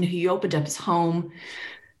 he opened up his home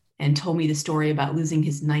and told me the story about losing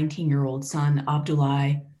his 19-year-old son,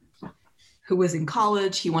 Abdoulaye, who was in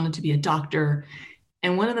college. He wanted to be a doctor.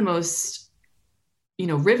 And one of the most,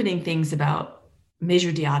 riveting things about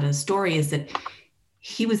Major Diatta's story is that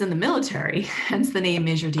he was in the military, hence the name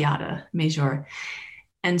Major Diatta, Major.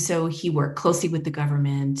 And so he worked closely with the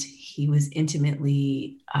government. He was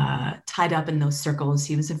intimately tied up in those circles.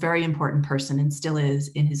 He was a very important person and still is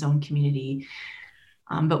in his own community.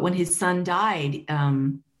 But when his son died,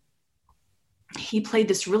 he played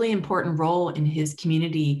this really important role in his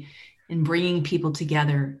community in bringing people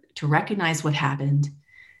together to recognize what happened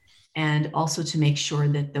and also to make sure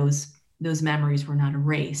that those memories were not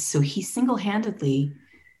erased. So he single-handedly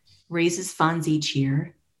raises funds each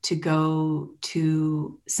year to go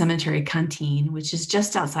to Cemetery Cantine, which is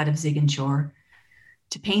just outside of Ziguinchor,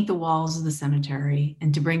 to paint the walls of the cemetery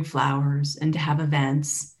and to bring flowers and to have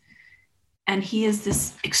events. And he is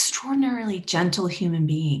this extraordinarily gentle human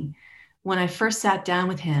being. When I first sat down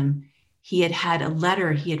with him, he had a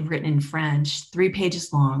letter he had written in French, 3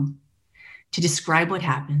 pages long, to describe what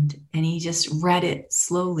happened. And he just read it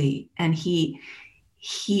slowly. And he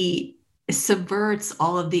subverts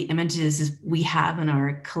all of the images we have in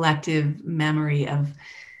our collective memory of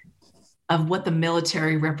what the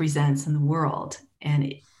military represents in the world.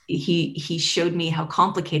 And he showed me how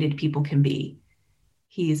complicated people can be.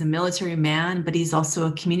 He is a military man, but he's also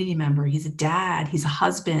a community member. He's a dad, he's a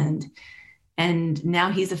husband, and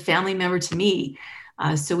now he's a family member to me.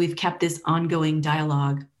 So we've kept this ongoing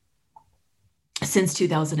dialogue since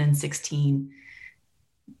 2016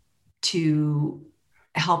 to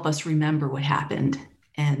help us remember what happened.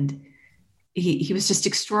 And he was just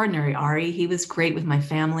extraordinary, Ari. He was great with my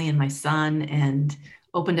family and my son, and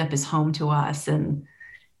opened up his home to us. And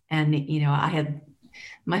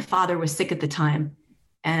my father was sick at the time,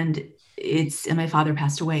 and my father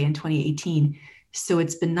passed away in 2018. So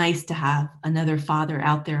it's been nice to have another father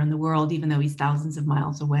out there in the world, even though he's thousands of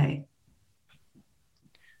miles away.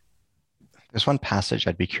 There's one passage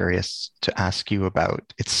I'd be curious to ask you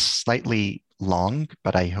about. It's slightly long,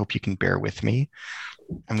 but I hope you can bear with me.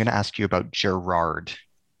 I'm going to ask you about Gerard,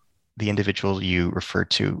 the individual you refer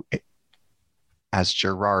to as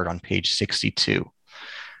Gerard on page 62.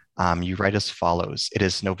 You write as follows: "It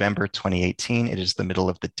is November 2018. It is the middle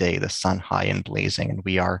of the day, the sun high and blazing, and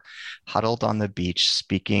we are huddled on the beach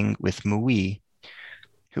speaking with Mui,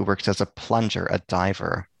 who works as a plunger, a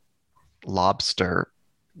diver,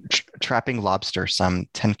 trapping lobster some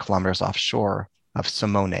 10 kilometers offshore of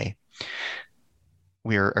Simone.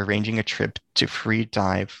 We are arranging a trip to free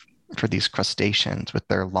dive for these crustaceans with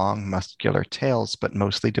their long muscular tails, but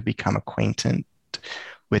mostly to become acquainted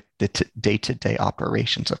with the day-to-day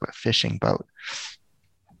operations of a fishing boat.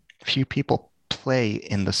 Few people play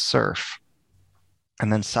in the surf.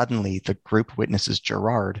 And then suddenly the group witnesses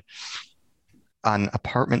Gerard, an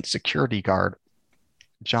apartment security guard,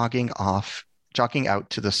 jogging out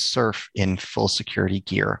to the surf in full security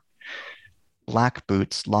gear. Black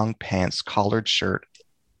boots, long pants, collared shirt,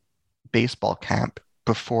 baseball cap,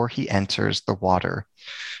 before he enters the water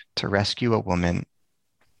to rescue a woman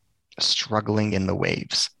struggling in the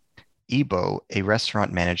waves. Ibo, a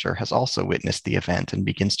restaurant manager, has also witnessed the event and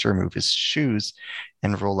begins to remove his shoes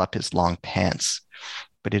and roll up his long pants.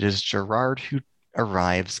 But it is Gerard who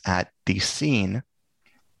arrives at the scene,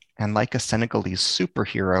 and like a Senegalese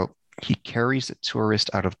superhero, he carries a tourist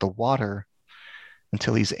out of the water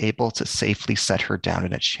until he's able to safely set her down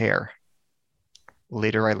in a chair.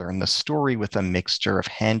 Later, I learned the story with a mixture of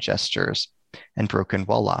hand gestures and broken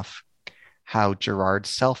Wolof, how Gerard's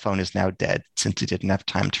cell phone is now dead since he didn't have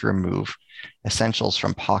time to remove essentials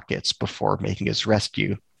from pockets before making his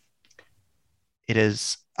rescue. It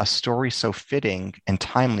is a story so fitting and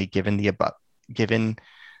timely given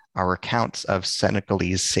our accounts of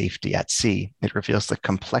Senegalese safety at sea. It reveals the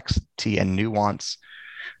complexity and nuance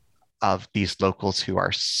of these locals who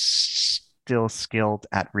are still skilled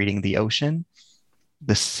at reading the ocean.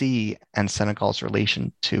 The sea and Senegal's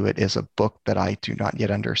relation to it is a book that I do not yet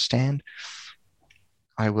understand.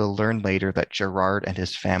 I will learn later that Gerard and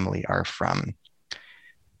his family are from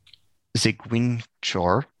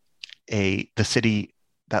Ziguinchor, the city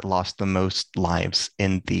that lost the most lives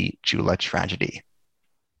in the Joola tragedy.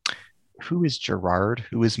 Who is Gerard?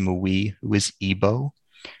 Who is Mui? Who is Ibo?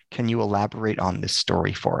 Can you elaborate on this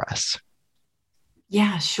story for us?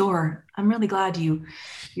 Yeah, sure. I'm really glad you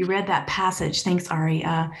read that passage. Thanks, Ari.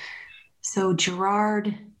 So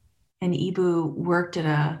Gerard and Ibu worked at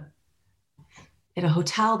a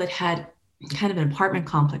hotel that had kind of an apartment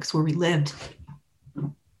complex where we lived.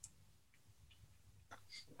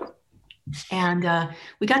 And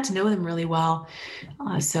we got to know them really well.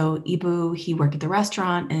 So Ibu, he worked at the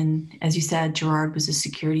restaurant. And as you said, Gerard was a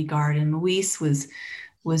security guard. And Moise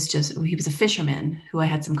he was a fisherman who I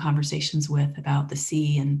had some conversations with about the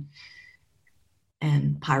sea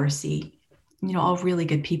and piracy, all really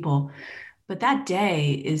good people. But that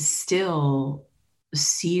day is still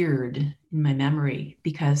seared in my memory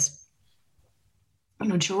because,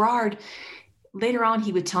 Gerard, later on,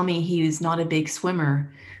 he would tell me he was not a big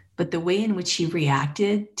swimmer, but the way in which he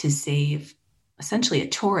reacted to save essentially a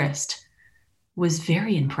tourist was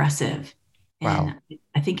very impressive. Wow. And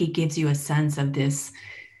I think it gives you a sense of this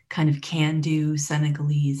kind of can-do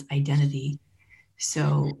Senegalese identity.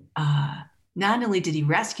 So not only did he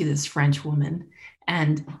rescue this French woman,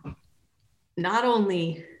 and not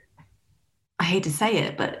only, I hate to say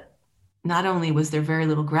it, but not only was there very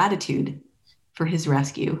little gratitude for his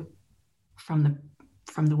rescue from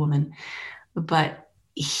the woman, but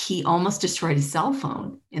he almost destroyed his cell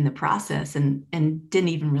phone in the process and didn't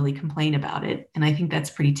even really complain about it. And I think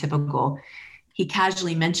that's pretty typical. He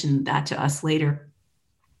casually mentioned that to us later.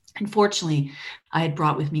 Unfortunately, I had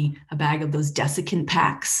brought with me a bag of those desiccant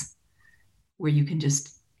packs where you can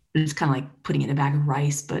it's kind of like putting in a bag of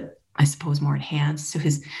rice, but I suppose more enhanced. So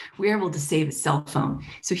we were able to save his cell phone.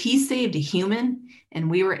 So he saved a human and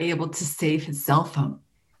we were able to save his cell phone.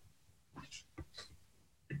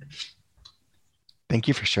 Thank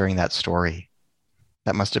you for sharing that story.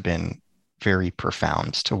 That must have been very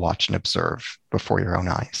profound to watch and observe before your own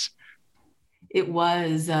eyes. It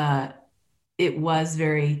was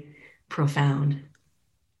very profound.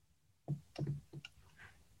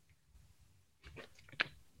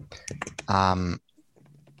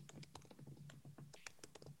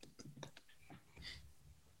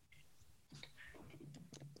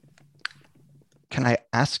 Can I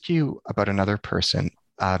ask you about another person,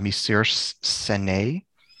 Monsieur Senet?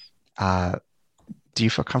 Do you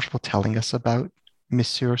feel comfortable telling us about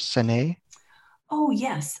Monsieur Senet? Oh,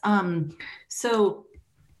 yes. So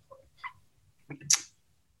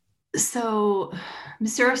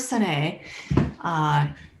Monsieur Senet,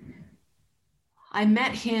 I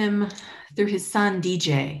met him through his son,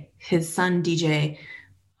 DJ. His son, DJ,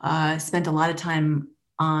 spent a lot of time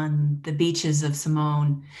on the beaches of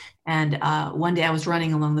Simone. And one day I was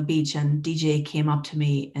running along the beach and DJ came up to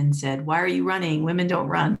me and said, "Why are you running? Women don't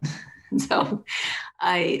run." And so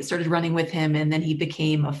I started running with him, and then he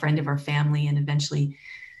became a friend of our family and eventually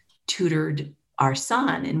tutored our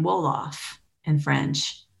son in Wolof and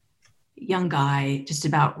French. Young guy, just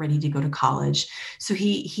about ready to go to college. So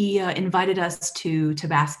he invited us to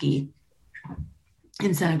Tabaski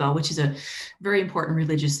in Senegal, which is a very important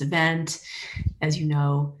religious event, as you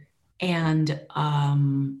know. And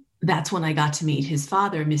that's when I got to meet his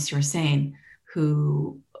father, Monsieur Sain,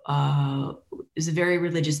 who is a very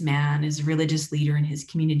religious man, is a religious leader in his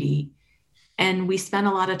community. And we spent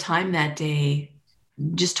a lot of time that day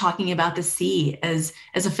just talking about the sea as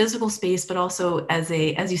a physical space, but also as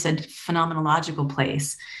you said, phenomenological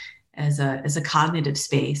place, as a cognitive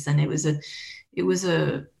space. And it was an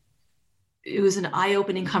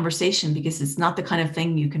eye-opening conversation because it's not the kind of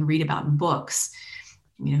thing you can read about in books.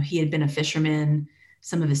 You know, he had been a fisherman.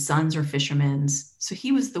 Some of his sons are fishermen. So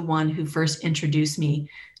he was the one who first introduced me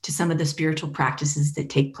to some of the spiritual practices that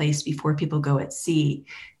take place before people go to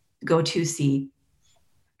sea.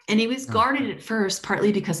 And he was guarded at first,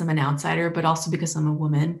 partly because I'm an outsider, but also because I'm a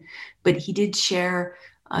woman. But he did share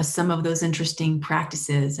some of those interesting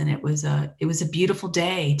practices. And it was a beautiful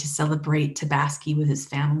day to celebrate Tabaski with his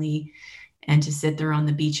family and to sit there on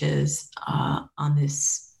the beaches on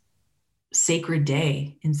this sacred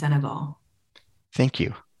day in Senegal. Thank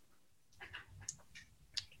you.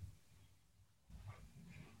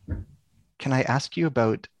 Can I ask you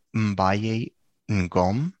about Mbaye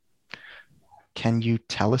Ngom? Can you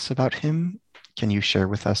tell us about him? Can you share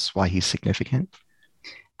with us why he's significant?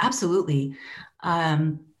 Absolutely.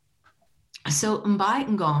 So Mbaye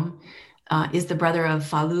Ngom is the brother of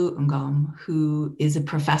Fallou Ngom, who is a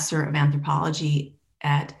professor of anthropology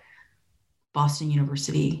at Boston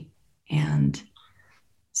University. And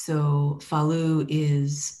so Fallou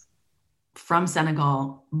is from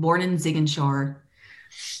Senegal, born in Ziguinchor,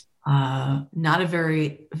 not a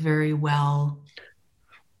very, very well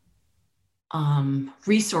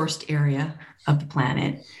resourced area of the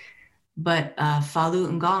planet. But Fallou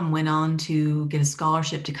Ngom went on to get a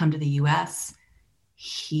scholarship to come to the US.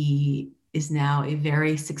 He is now a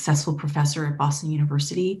very successful professor at Boston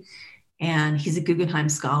University, and he's a Guggenheim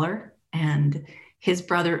Scholar. And his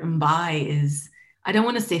brother Mbaye is, I don't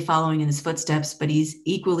want to say following in his footsteps, but he's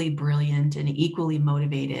equally brilliant and equally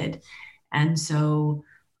motivated. And so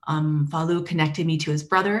Fallou connected me to his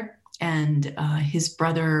brother, and his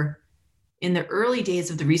brother, in the early days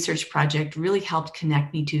of the research project, really helped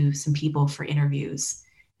connect me to some people for interviews.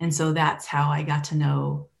 And so that's how I got to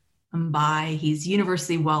know Mbaye. He's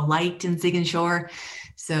universally well-liked in Ziguinchor.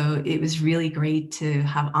 So it was really great to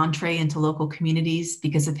have entree into local communities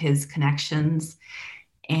because of his connections.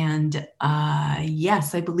 And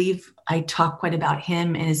yes, I believe I talk quite about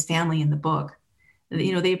him and his family in the book.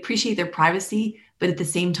 You know, they appreciate their privacy, but at the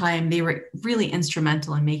same time, they were really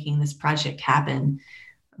instrumental in making this project happen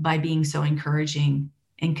by being so encouraging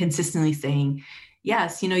and consistently saying,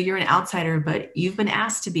 yes, you know, you're an outsider, but you've been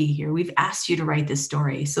asked to be here. We've asked you to write this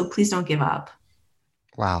story, so please don't give up.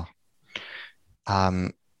 Wow.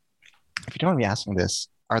 If you don't mind me asking this,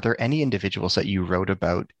 are there any individuals that you wrote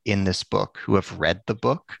about in this book who have read the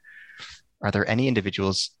book? Are there any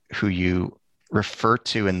individuals who you refer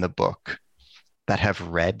to in the book that have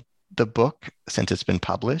read the book since it's been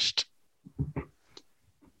published?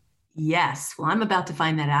 Yes. Well, I'm about to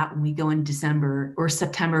find that out when we go in December or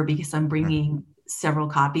September, because I'm bringing several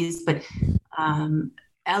copies. But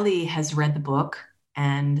Ellie has read the book.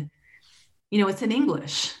 And, it's in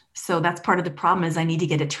English. So that's part of the problem is I need to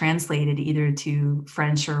get it translated either to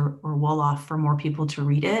French or Wolof for more people to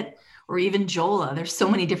read it, or even Joola. There's so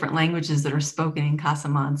many different languages that are spoken in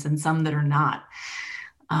Casamance and some that are not.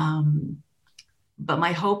 But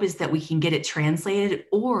my hope is that we can get it translated,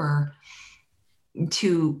 or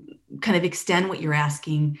to kind of extend what you're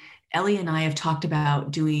asking. Ellie and I have talked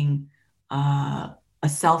about doing a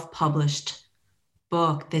self-published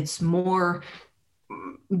book that's more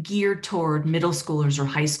geared toward middle schoolers or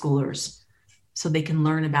high schoolers so they can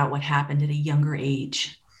learn about what happened at a younger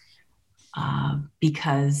age,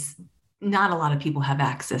 because not a lot of people have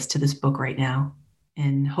access to this book right now.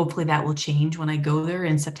 And hopefully that will change when I go there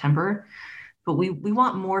in September. But we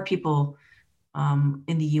want more people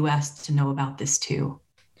in the US to know about this too.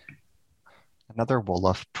 Another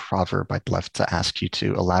Wolof proverb I'd love to ask you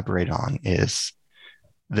to elaborate on is,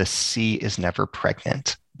 the sea is never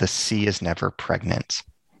pregnant. The sea is never pregnant.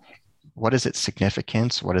 What is its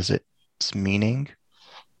significance? What is its meaning?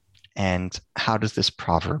 And how does this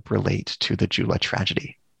proverb relate to the Joola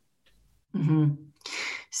tragedy? Mm-hmm.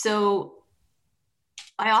 So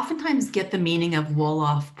I oftentimes get the meaning of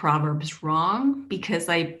Wolof proverbs wrong because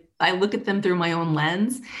I look at them through my own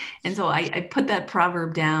lens. And so I put that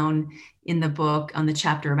proverb down in the book on the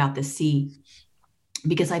chapter about the sea,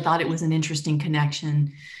 because I thought it was an interesting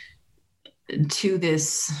connection to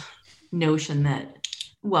this notion that,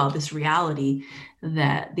 this reality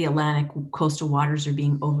that the Atlantic coastal waters are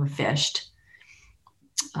being overfished.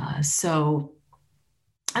 So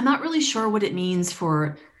I'm not really sure what it means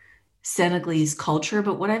for Senegalese culture,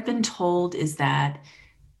 but what I've been told is that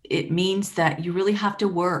it means that you really have to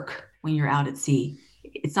work when you're out at sea.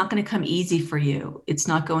 It's not going to come easy for you.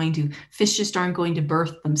 Fish just aren't going to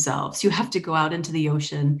birth themselves. You have to go out into the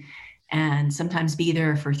ocean and sometimes be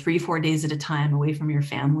there for 3-4 days at a time away from your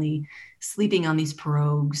family, sleeping on these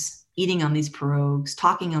pirogues, eating on these pirogues,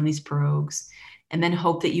 talking on these pirogues, and then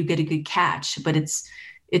hope that you get a good catch. But it's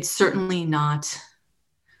certainly not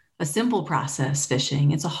a simple process,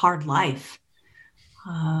 fishing. It's a hard life.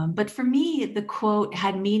 But for me, the quote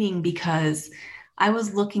had meaning because I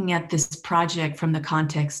was looking at this project from the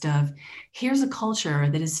context of, here's a culture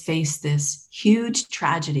that has faced this huge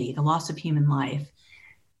tragedy, the loss of human life,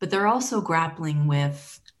 but they're also grappling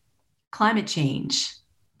with climate change,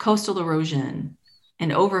 coastal erosion,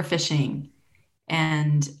 and overfishing.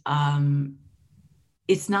 And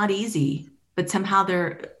it's not easy, but somehow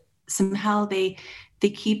they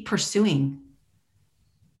keep pursuing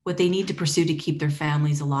what they need to pursue to keep their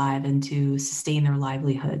families alive and to sustain their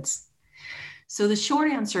livelihoods. So the short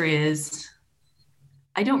answer is,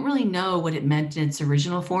 I don't really know what it meant in its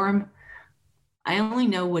original form. I only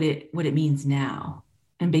know what it means now,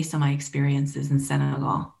 and based on my experiences in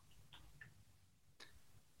Senegal.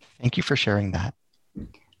 Thank you for sharing that.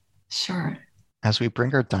 Sure. As we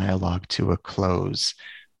bring our dialogue to a close,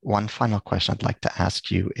 one final question I'd like to ask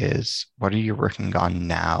you is, what are you working on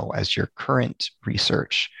now as your current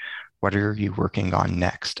research? What are you working on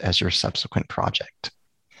next as your subsequent project?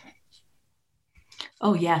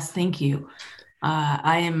 Oh, yes, thank you.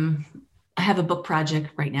 I have a book project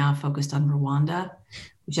right now focused on Rwanda,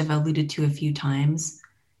 which I've alluded to a few times.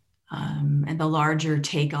 And the larger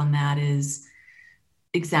take on that is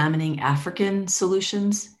examining African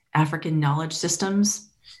solutions, African knowledge systems,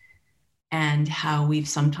 and how we've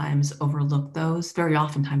sometimes overlooked those. Very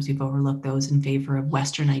oftentimes we've overlooked those in favor of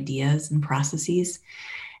Western ideas and processes.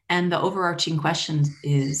 And the overarching question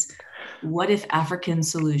is, what if African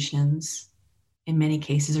solutions, in many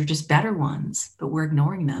cases, are just better ones, but we're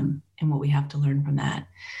ignoring them, and what we have to learn from that?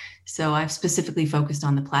 So I've specifically focused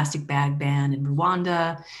on the plastic bag ban in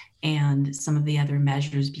Rwanda and some of the other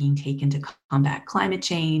measures being taken to combat climate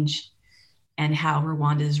change, and how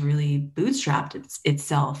Rwanda has really bootstrapped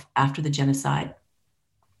itself after the genocide.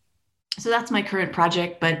 So that's my current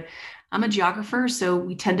project, but I'm a geographer, so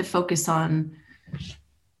we tend to focus on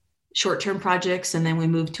short-term projects and then we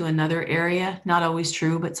move to another area. Not always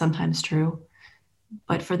true, but sometimes true.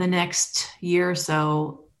 But for the next year or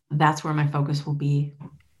so, that's where my focus will be.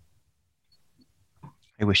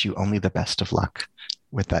 I wish you only the best of luck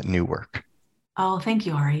with that new work. Oh, thank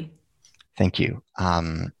you, Ari. Thank you.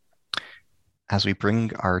 As we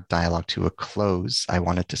bring our dialogue to a close, I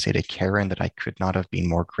wanted to say to Karen that I could not have been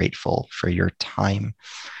more grateful for your time.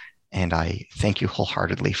 And I thank you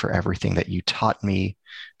wholeheartedly for everything that you taught me,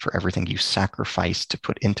 for everything you sacrificed to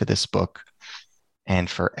put into this book, and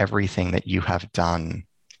for everything that you have done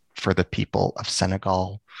for the people of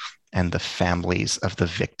Senegal and the families of the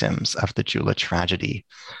victims of the Joola tragedy.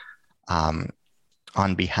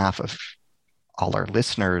 On behalf of all our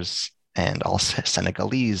listeners and all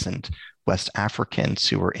Senegalese and West Africans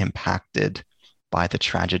who were impacted by the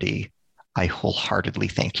tragedy, I wholeheartedly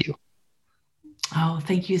thank you. Oh,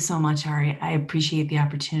 thank you so much, Ari. I appreciate the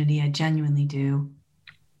opportunity. I genuinely do.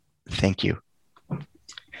 Thank you.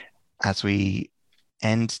 As we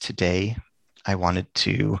end today, I wanted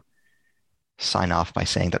to sign off by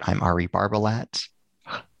saying that I'm Ari Barbalat,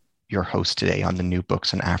 your host today on the New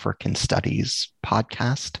Books in African Studies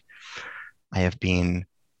podcast. I have been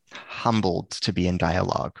humbled to be in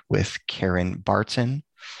dialogue with Karen Barton,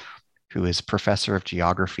 who is Professor of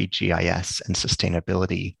Geography, GIS, and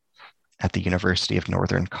Sustainability at the University of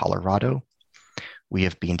Northern Colorado. We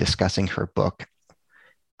have been discussing her book,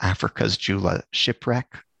 Africa's Joola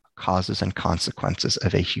Shipwreck, Causes and Consequences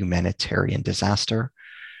of a Humanitarian Disaster,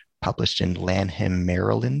 published in Lanham,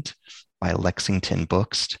 Maryland by Lexington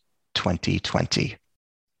Books, 2020.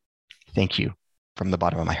 Thank you from the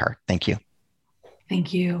bottom of my heart. Thank you.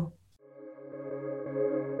 Thank you.